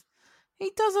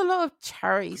 He does a lot of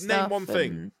charity stuff. one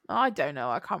thing. and- I don't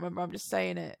know. I can't remember. I'm just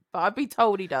saying it. But I'd be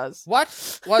told he does. What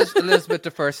was Elizabeth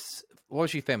I? What was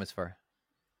she famous for?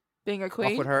 Being a Off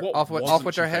queen. with her, What off with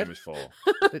wasn't she her head. famous for?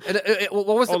 What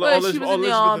was the? Well, she was in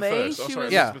the army. Elizabeth I. She sorry,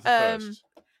 was, Elizabeth I.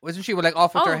 Wasn't she like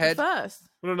off with her head? first.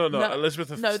 No, No,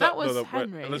 Elizabeth I. no, that was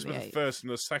Henry Elizabeth VIII. I and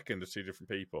the second are 2 different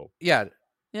people. Yeah,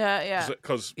 Yeah.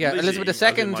 Because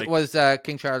Elizabeth II was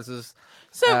King Charles's.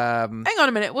 So, hang on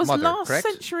a minute. Was mother, last correct?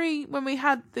 century when we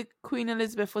had the Queen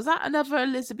Elizabeth, was that another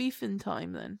Elizabethan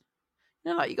time then?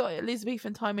 You know, like you got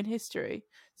Elizabethan time in history.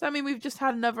 So, I mean, we've just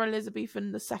had another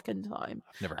Elizabethan the second time.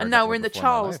 Never heard And that now word we're in the before in my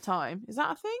Charles life. time. Is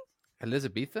that a thing?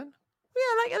 Elizabethan.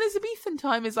 Yeah, like Elizabethan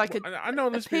time is like I know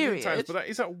Elizabethan times, period. but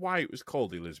is that why it was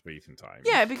called Elizabethan times?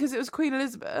 yeah, because it was Queen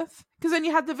Elizabeth. Because then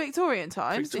you had the Victorian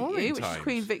times, didn't you? Victorian Which times. is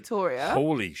Queen Victoria.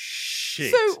 Holy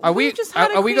shit! So Are we? we've just had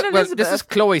a Are we? Queen Well, Elizabeth. this is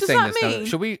Chloe Does saying that this now. mean-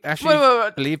 Should we actually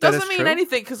Wait. believe that Doesn't it's mean true?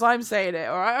 anything because I'm saying it.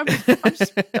 All right,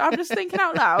 I'm just thinking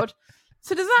out loud.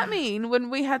 So does that mean when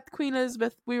we had Queen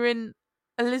Elizabeth, we were in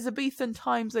Elizabethan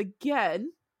times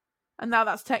again, and now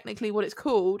that's technically what it's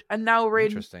called, and now we're in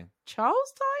Interesting.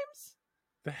 Charles times?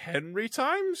 The Henry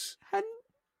times?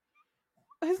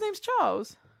 His name's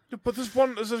Charles. No, but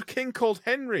there's a king called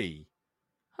Henry.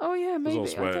 Oh yeah, maybe.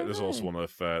 There's also one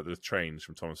of the trains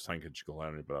from Thomas the Tank Engine called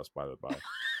Henry, but that's by the by.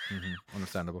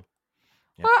 Understandable.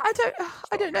 Yeah. Well, I don't know.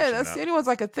 mentioning That's that. the only ones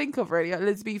I could think of really. Like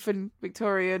Elizabethan,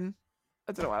 Victorian.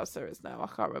 I don't know what else there is now. I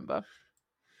can't remember.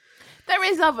 There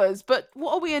is others, but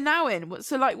what are we now in?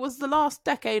 So, like, was the last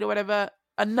decade or whatever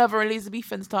another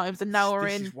Elizabethan times, and now we're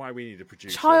This in is why we need a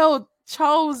producer.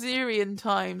 Charlesian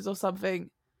times or something?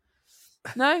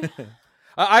 No,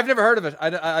 I've never heard of it.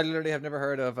 I literally have never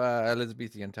heard of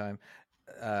Elizabethan time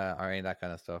or any of that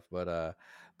kind of stuff. But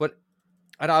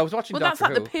I know I was watching. well, Doctor that's like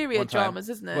the Who one period time. dramas,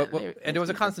 isn't it? And there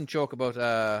was a constant joke about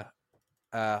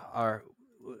our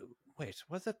wait,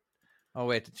 was it? Oh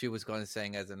wait, she was going to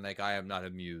saying as in like I am not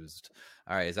amused.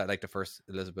 All right, is that like the first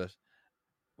Elizabeth?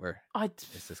 Where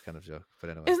it's this kind of joke, but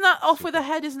anyway, Isn't that off stupid. with a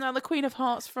head? Isn't that the Queen of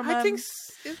Hearts from? I think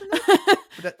isn't it?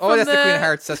 From Oh, that's the Queen the- of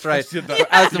Hearts. That's right. Yeah, that-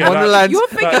 Alice in yeah, that- Wonderland. You're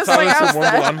thinking of something Alice else in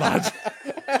there. Wonderland, lad.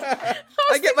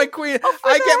 I get my queen. Off with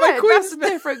I the get my head, queens. That's a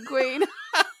different queen.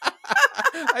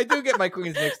 I do get my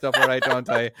queens mixed up, all right, don't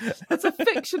I? That's a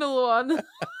fictional one.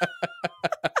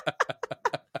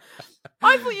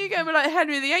 I thought you were going with like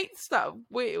Henry VIII stuff.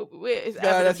 No,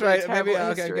 that's right. Maybe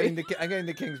okay, I'm getting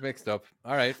the kings mixed up.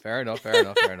 All right, fair enough.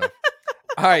 All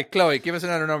right, Chloe, give us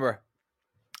another number.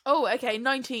 Oh, okay,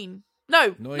 19.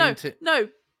 No, 19. no,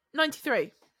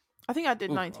 93. I think I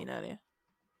did Ooh. 19 earlier.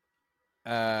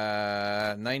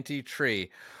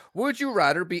 93. Would you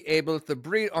rather be able to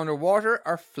breathe underwater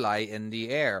or fly in the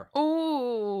air?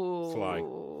 Oh, Fly.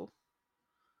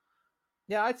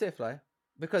 Yeah, I'd say fly.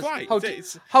 Because Fly,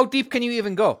 how deep can you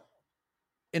even go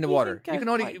in the You water? can You go can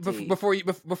only quite deep.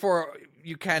 before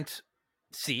you can't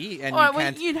see and All right, you well,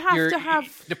 can't. you'd have you're- to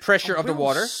have- the pressure of the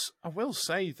water. I will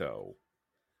say though,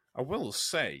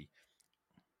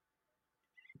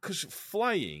 because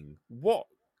flying, what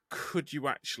could you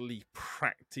actually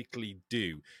practically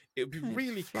do? It would be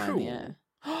really Fly in the cool. air.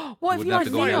 You What if wouldn't you have had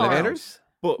to go in Neo? elevators.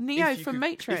 But Neo if you from could,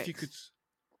 Matrix. If you could,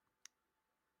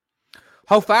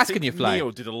 How I fast think can you fly?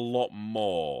 Neo did a lot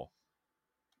more.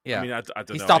 Yeah, I mean, I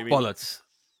don't he know. stopped I mean, bullets.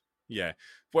 Yeah.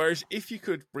 Whereas if you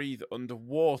could breathe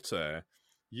underwater,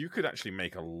 you could actually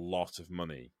make a lot of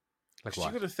money. Like 'Cause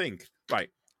what? you got to think, right?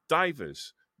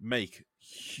 Divers make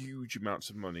huge amounts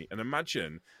of money, and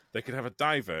imagine they could have a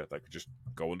diver that could just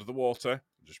go under the water,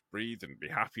 just breathe and be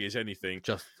happy as anything.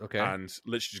 Just okay. And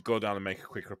literally just go down and make a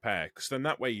quick repair. Because then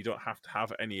that way you don't have to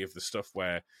have any of the stuff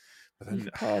where. But then, You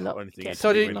can pay a lot, anything get is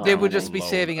So going they down would just be low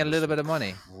saving a and little some bit of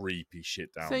money. Creepy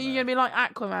shit down So you're there. going to be like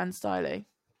Aquaman styling.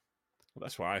 Well,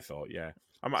 that's what I thought. Yeah,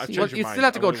 I've So changed Well, my you mind. still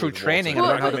have to I'm go gonna through with water. training and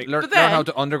Well, learn how to Make- learn but then- how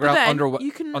to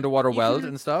you can- underwater you weld can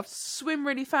and stuff. Swim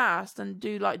really fast and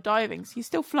do like diving. So you're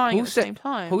still flying Who at the said- same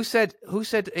time. Who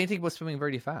said anything about swimming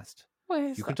very fast? Well,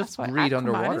 you can that's just why breathe Aquaman,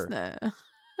 underwater. isn't it?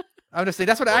 I'm just saying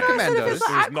that's what Well, no, I Aquaman said if does. it's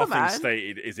like- There's nothing Aquaman.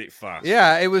 stated. Is it fast?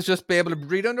 Yeah, it was just be able to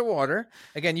breathe underwater.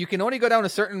 Again, you can only go down a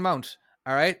certain amount.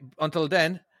 All right. Until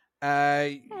then, Oh,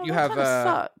 you that have kinda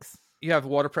sucks. you have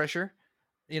water pressure.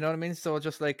 You know what I mean? So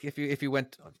just like if you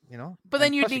went, But then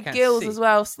and you'd plus you need can't gills see. as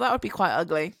well, so that would be quite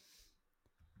ugly.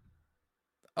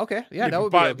 Okay, yeah, that but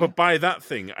would by, be. but by that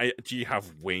thing, do you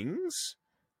have wings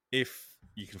if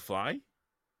you can fly?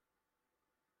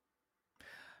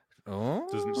 Oh,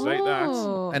 Doesn't say that.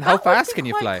 Oh, And that how would fast be can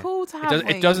you quite fly? Cool to It, have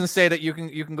it doesn't wings. say that you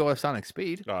can go at sonic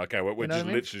speed. Oh, okay, we're You know just what I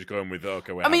mean? literally just going with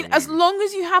okay. I mean, as long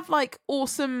as you have like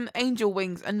awesome angel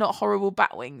wings and not horrible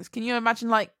bat wings, can you imagine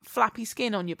like flappy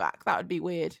skin on your back? That would be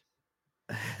weird.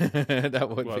 That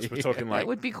would Well, be. we're talking like It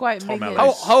would be quite Tom minging.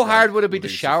 Ellis. How like hard would it be to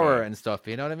Lucifer. shower and stuff?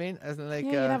 You know what I mean? As in like,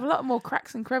 Yeah, you'd have a lot more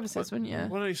cracks and crevices, wouldn't you?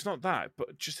 Well, it's not that,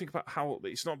 but just think about how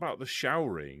it's not about the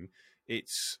showering.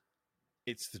 It's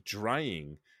the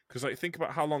drying. Because like think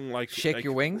about how long Shake like,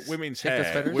 your wings? Women's Shake those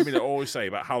hair. feathers? Women always say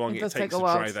about how long It it, does takes take a to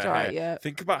while dry to their dry, hair. yeah.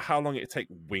 Think about how long it takes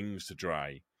wings to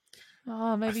dry.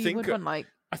 Oh, maybe you would think- want like.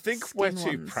 I think we're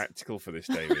Skin too ones. practical for this,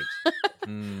 David.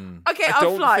 Okay, I I'll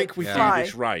don't fly. think we fly. do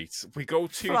this right. We go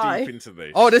too Fly. deep into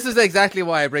this. Oh, this is exactly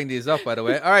why I bring these up. By the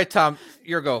way. All right, Tom,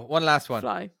 your go. One last one.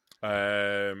 Fly.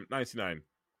 99.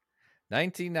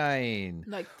 99.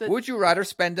 Like the, Would you rather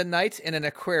spend a night in an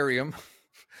aquarium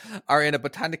or in a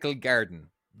botanical garden?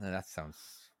 No, that sounds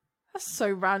that's so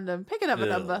random. Pick another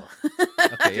number.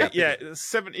 okay. Yeah, Yeah,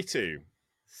 72.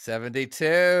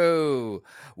 72.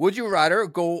 Would you rather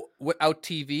go without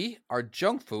TV or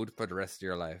junk food for the rest of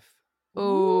your life?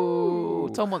 Ooh,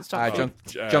 Tom wants junk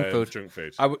food. Junk food. Junk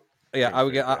food. I would. Yeah, Junk I would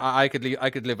food, get. yeah. I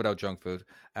could live without junk food,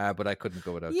 but I couldn't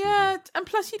go without Yeah, TV. and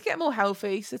plus you'd get more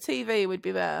healthy, so TV would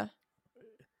be better.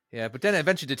 Yeah, but then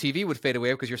eventually the TV would fade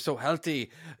away because you're so healthy.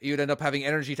 You'd end up having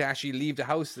energy to actually leave the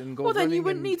house and go. Well, then you running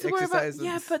wouldn't and need to worry about. exercise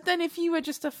Yeah, and- but then if you were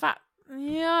just a fat,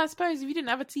 yeah, I suppose if you didn't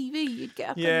have a TV, you'd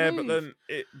get up. Yeah, and but move.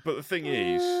 then but the thing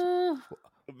is, Uh,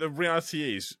 the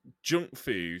reality is, junk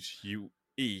food you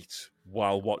eat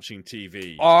while watching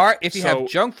TV. Or if you So- have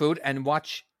junk food and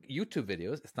watch YouTube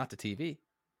videos, it's not the TV.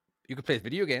 You could play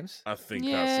video games. I think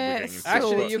Yeah, that's the it's beginning.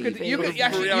 Actually, still you could. TV. You But could. the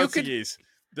Actually, you reality could. is,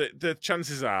 the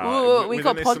chances are, Ooh, we within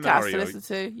got this podcasts scenario, to listen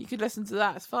to. You could listen to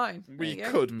that. It's fine. There We you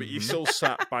go. could, but you're still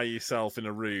sat by yourself in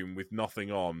a room with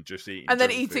nothing on, just eating. And then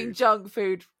junk eating food. junk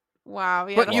food. Wow.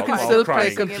 Yeah, But that's you can quite still a play crying,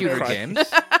 depressing computer image.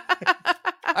 games.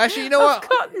 Actually, you know I've what?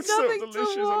 got It's so nothing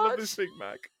delicious. to I love watch. this Big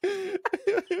Mac.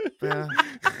 Yeah.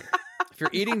 If you're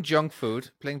eating junk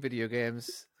food, playing video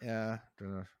games, yeah.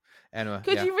 Don't know. Anyway,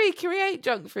 Could yeah. you recreate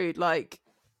junk food? Like,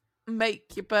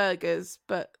 make your burgers,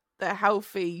 but they're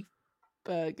healthy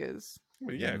burgers.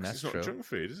 Well, yeah, 'cause that's it's not true. junk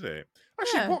food, is it?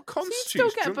 Actually, Yeah, what so you constitutes still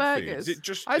get junk food? burgers. Is it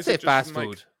just? I'd is say it just fast like-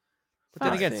 food. But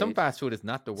then Fast again, some food. fast food is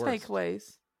not the worst.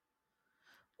 Takeaways.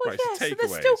 Well, Right, so yeah, so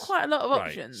there's still takeaways. quite a lot of Right,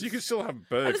 options. so you can still have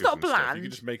burgers not and stuff. You bland.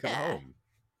 can just make them Yeah. at home.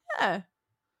 Yeah.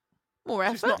 More So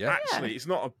effort. it's not Yeah. actually. It's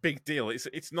not a big deal.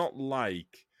 It's not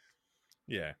like.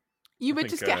 Yeah. You I would think,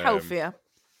 just get healthier.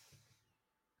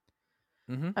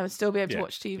 Mm-hmm. I would still be able to Yeah.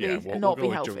 watch TV Yeah, we'll and not go be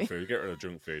with healthy. Junk food. Get rid of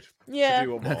junk food. Yeah. Should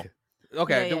do one more.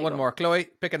 Okay, Yeah, do yeah, one go more. Chloe,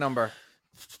 pick a number.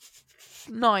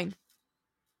 9.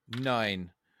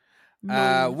 9.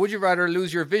 No. Would you rather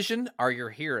lose your vision or your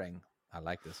hearing? I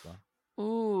like this one.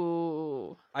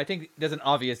 Ooh. I think there's an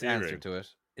obvious answer Hearing. to it.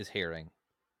 Is hearing.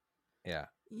 Yeah.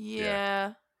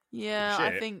 Yeah. Yeah, I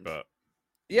Shit, think. But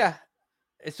Yeah.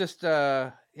 It's just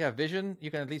vision.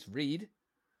 You can at least read.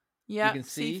 Yeah, can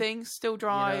see see, things, still You know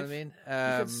drive. what I mean?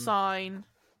 You could sign.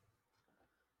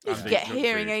 You And could eat get junk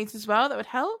hearing food. aids as well. That would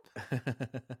help.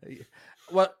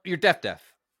 well, you're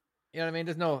deaf. You know what I mean?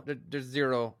 There's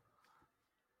zero.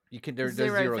 There's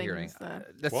zero hearing. things there.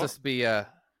 Let's What? just be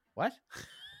what?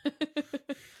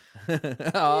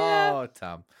 Oh,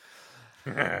 Tom.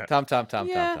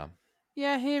 Tom.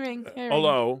 Yeah, hearing.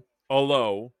 although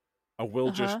I will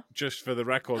Uh-huh. just for the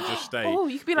record just state. Oh,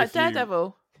 you could be like if you-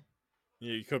 Daredevil.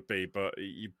 You could be, but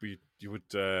you would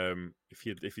if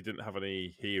you didn't have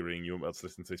any hearing, you wouldn't be able to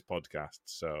listen to this podcast.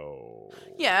 So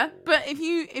Yeah, but if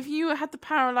you had the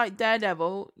power like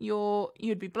Daredevil,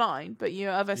 you'd be blind, but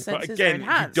your other But senses are again,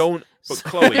 enhanced. you don't. But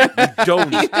Chloe,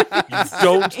 you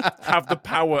don't have the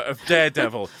power of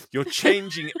Daredevil. You're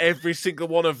changing every single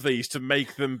one of these to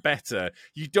make them better.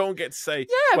 You don't get to say,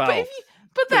 Yeah, well,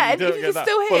 but then don't if you get can that.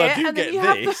 still But hear, I do and then get you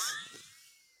have this.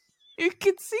 you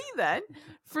could see then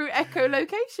through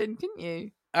echolocation, couldn't you?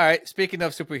 All right. Speaking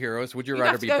of superheroes, would you You'd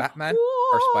rather have to be go, Batman or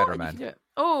 "Whoa," and you Spider-Man? could do it.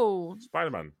 Oh,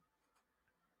 Spider-Man.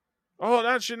 Oh,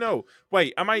 actually, no.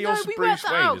 Wait, am I no, also we Bruce worked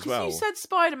that Wayne out as because well? you said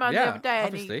Spider-Man the Yeah, other day, and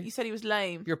obviously. you said he was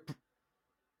lame. You're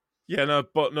Yeah, no,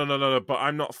 but no. But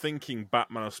I'm not thinking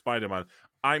Batman or Spider-Man.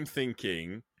 I'm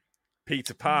thinking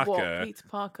Peter Parker. What, Peter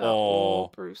Parker or- or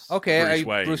Bruce? okay. Bruce are you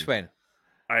Wayne. Bruce Wayne.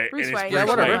 Bruce and it's Wayne, Yeah, Bruce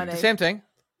whatever. Wayne. Same thing.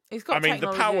 He's got I mean,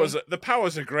 technology. the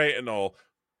powers are great and all,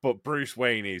 but Bruce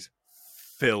Wayne is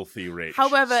filthy rich.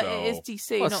 However, so... it is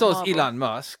DC. Well, not so is Marvel. Elon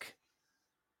Musk.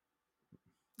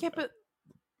 Yeah, but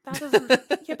that doesn't.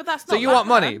 Yeah, but that's not. So you want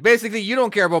money. Basically, you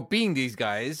don't care about being these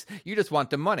guys. You just want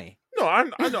the money. No, I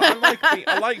know.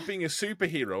 I like being a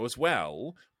superhero as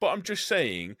well, but I'm just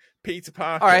saying Peter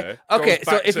Parker. All right, okay, goes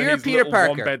so back if to you're his Peter little Parker-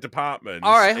 one-bed apartment.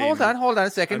 All right, hold on a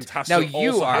second. And has Now to,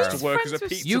 you also are. has to work as a Friends with-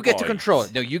 pizza You get to boy. control.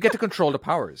 No, you get to control the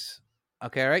powers.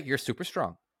 Okay, all right. You're super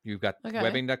strong. You've got Okay.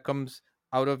 webbing that comes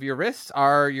out of your wrists,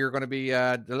 or you're going to be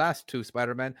the last two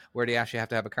Spider-Men where they actually have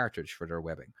to have a cartridge for their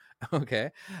webbing. Okay.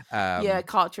 Yeah,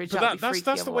 cartridge. But that'd be that's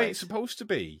freaky the way otherwise. it's supposed to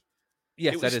be.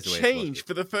 Yes, it that was is the way it's supposed to changed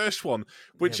for the first one,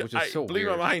 which, which is so blew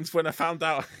weird. my mind when I found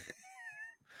out.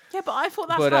 Yeah, but I thought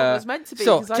that's But, how it was meant to be.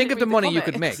 So 'cause I think didn't of the read money you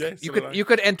could comics. make. Yeah, You so could did I. you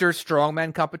could enter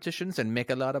strongman competitions and make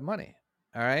a lot of money.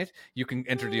 All right, you can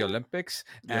enter the Olympics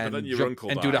Yeah, but and then your jump, uncle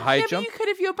and do the dies. high Yeah, but jump. you could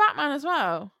if you're Batman as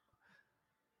well.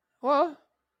 Well,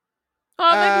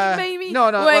 Oh, maybe.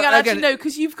 no, Well, hang on, again- actually, no,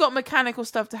 because you've got mechanical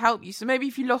stuff to help you. So maybe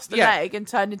if you lost a Yeah. leg and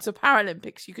turned into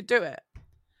Paralympics, you could do it.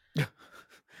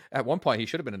 at one point he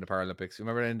should have been in the Paralympics.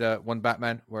 Remember in the one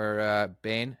Batman where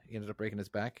Bane he ended up breaking his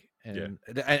back, and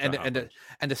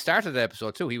the start of the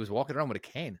episode too, he was walking around with a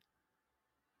cane.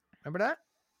 Remember that?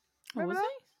 Oh, was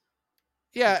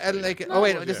Yeah, and like No, oh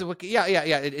wait, was this it? is what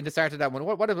in the start of that one.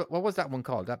 What was that one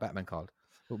called? That Batman called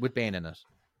with Bane in it.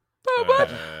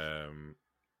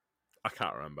 I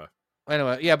can't remember.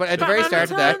 Anyway, yeah, but at the Batman very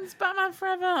start of that, Returns, Batman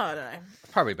Forever. I don't know.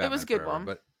 probably Batman. It was a good Forever, one.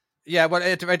 but yeah, but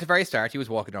at the very start, he was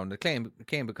walking around the cane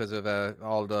because of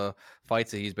all the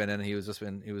fights that he's been in. He was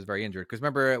very injured. Because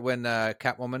remember when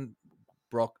Catwoman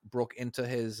broke into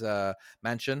his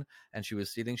mansion and she was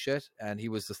stealing shit, and he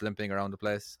was just limping around the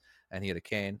place, and he had a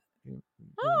cane.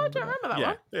 Oh, I don't remember that Yeah,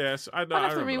 one. yes, I I'll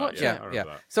have to remember that. rewatch Yeah, it. I remember Yeah.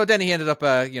 that. So then he ended up,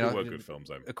 They were good films,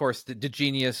 though. of course, the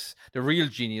genius, the real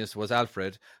genius was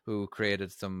Alfred, who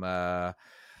created some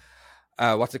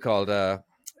what's it called?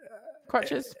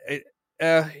 Crutches.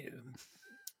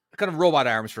 Kind of robot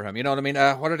arms for him. You know what I mean?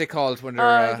 What are they called when they're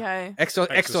Oh, okay.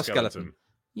 exoskeleton?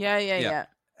 Yeah. Yeah.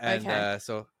 And Okay.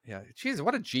 so yeah, jeez,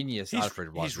 what a genius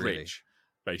Alfred was. He's really. rich,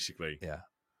 basically. Yeah.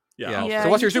 Yeah. Yeah. Alfred. Yeah, So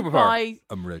what's your you could superpower? buy-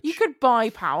 I'm rich. You could buy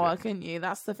power, couldn't you?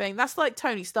 That's the thing. That's like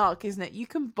Tony Stark, isn't it? You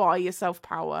can buy yourself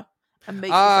power and make.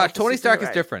 yourself a Tony Stark is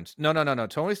superhero. different. No.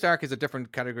 Tony Stark is a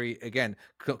different category again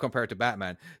compared to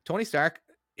Batman. Tony Stark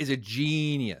is a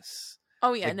genius.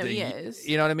 Oh yeah, Like no, the- he is.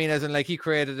 You know what I mean? As in, like he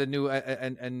created a new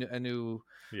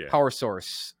Yeah. power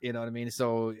source. You know what I mean?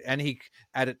 So and he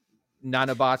added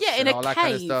nanobots Yeah, in and a all that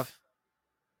kind of cave. stuff.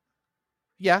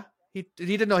 Yeah, he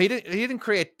didn't know he didn't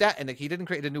create that he didn't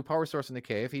create a new power source in the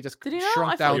cave. He just Did he not? I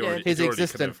shrunk thought down he did. his He'd already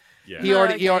existing. kind of- yeah. He No,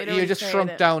 already okay, he he'd already already just created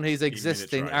shrunk it. down his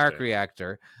existing miniaturized arc it.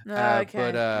 reactor. Okay.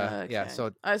 But yeah, okay.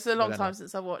 so It's a long but, time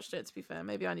since I've watched it. To be fair,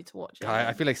 maybe I need to watch it. I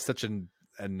again. feel like such a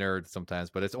nerd sometimes,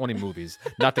 but it's only movies,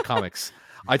 not the comics.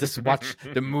 I just watch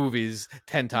the movies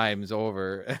 10 times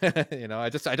over. You know, I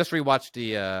just rewatched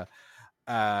the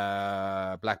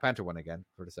Black Panther one again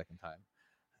for the second time.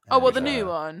 Oh, well, And, the new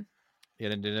one. Yeah,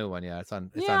 the new one. Yeah, it's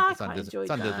on. Yeah, I It's on quite Disney. enjoyed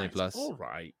It's on Disney that. Plus. All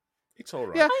right. It's all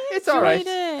right. Yeah, it's all right.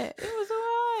 Enjoyed it. It was all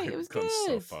right. It was We've gone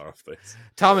so good. far off this.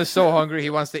 Tom is so hungry;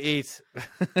 he wants to eat.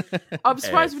 I'm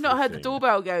surprised we've not heard the Everything.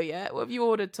 doorbell go yet. What have you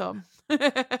ordered, Tom? Oh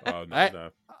no, no.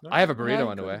 I have a burrito No,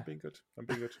 on the way. I'm being good. I'm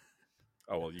being good.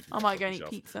 Oh well, you can I might go and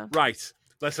yourself. eat pizza. Right.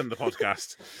 Let's end the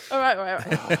podcast. All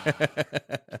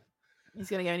right. He's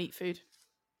gonna go and eat food.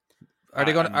 Are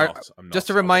they going I'm to? not- I'm Just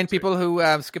to not. I remind want to. people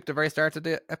who skipped the very start of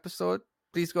the episode,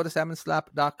 please go to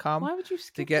salmonslap.com Why would you to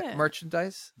skip get it?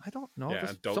 merchandise. I don't know. Yeah,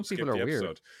 Just- and don't some skip people the are weird.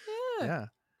 episode. Yeah. Yeah.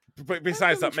 But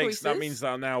besides, There's that some choices. means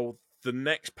that now the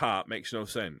next part makes no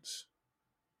sense.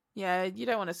 Yeah, you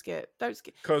don't want to skip. Don't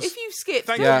skip. Because If you skip,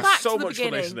 thank go Yeah. you back so to the much for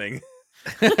beginning. listening.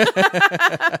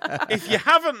 If you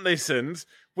haven't listened,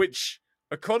 which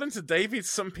according to David,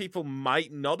 some people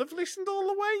might not have listened all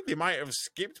the way. They might have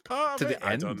skipped part To of the it.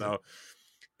 I don't end. know.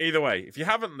 Either way, if you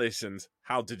haven't listened,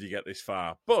 how did you get this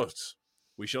far? But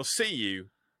we shall see you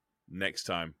next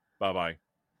time. Bye-bye.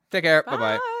 Take care.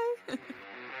 Bye-bye. Bye.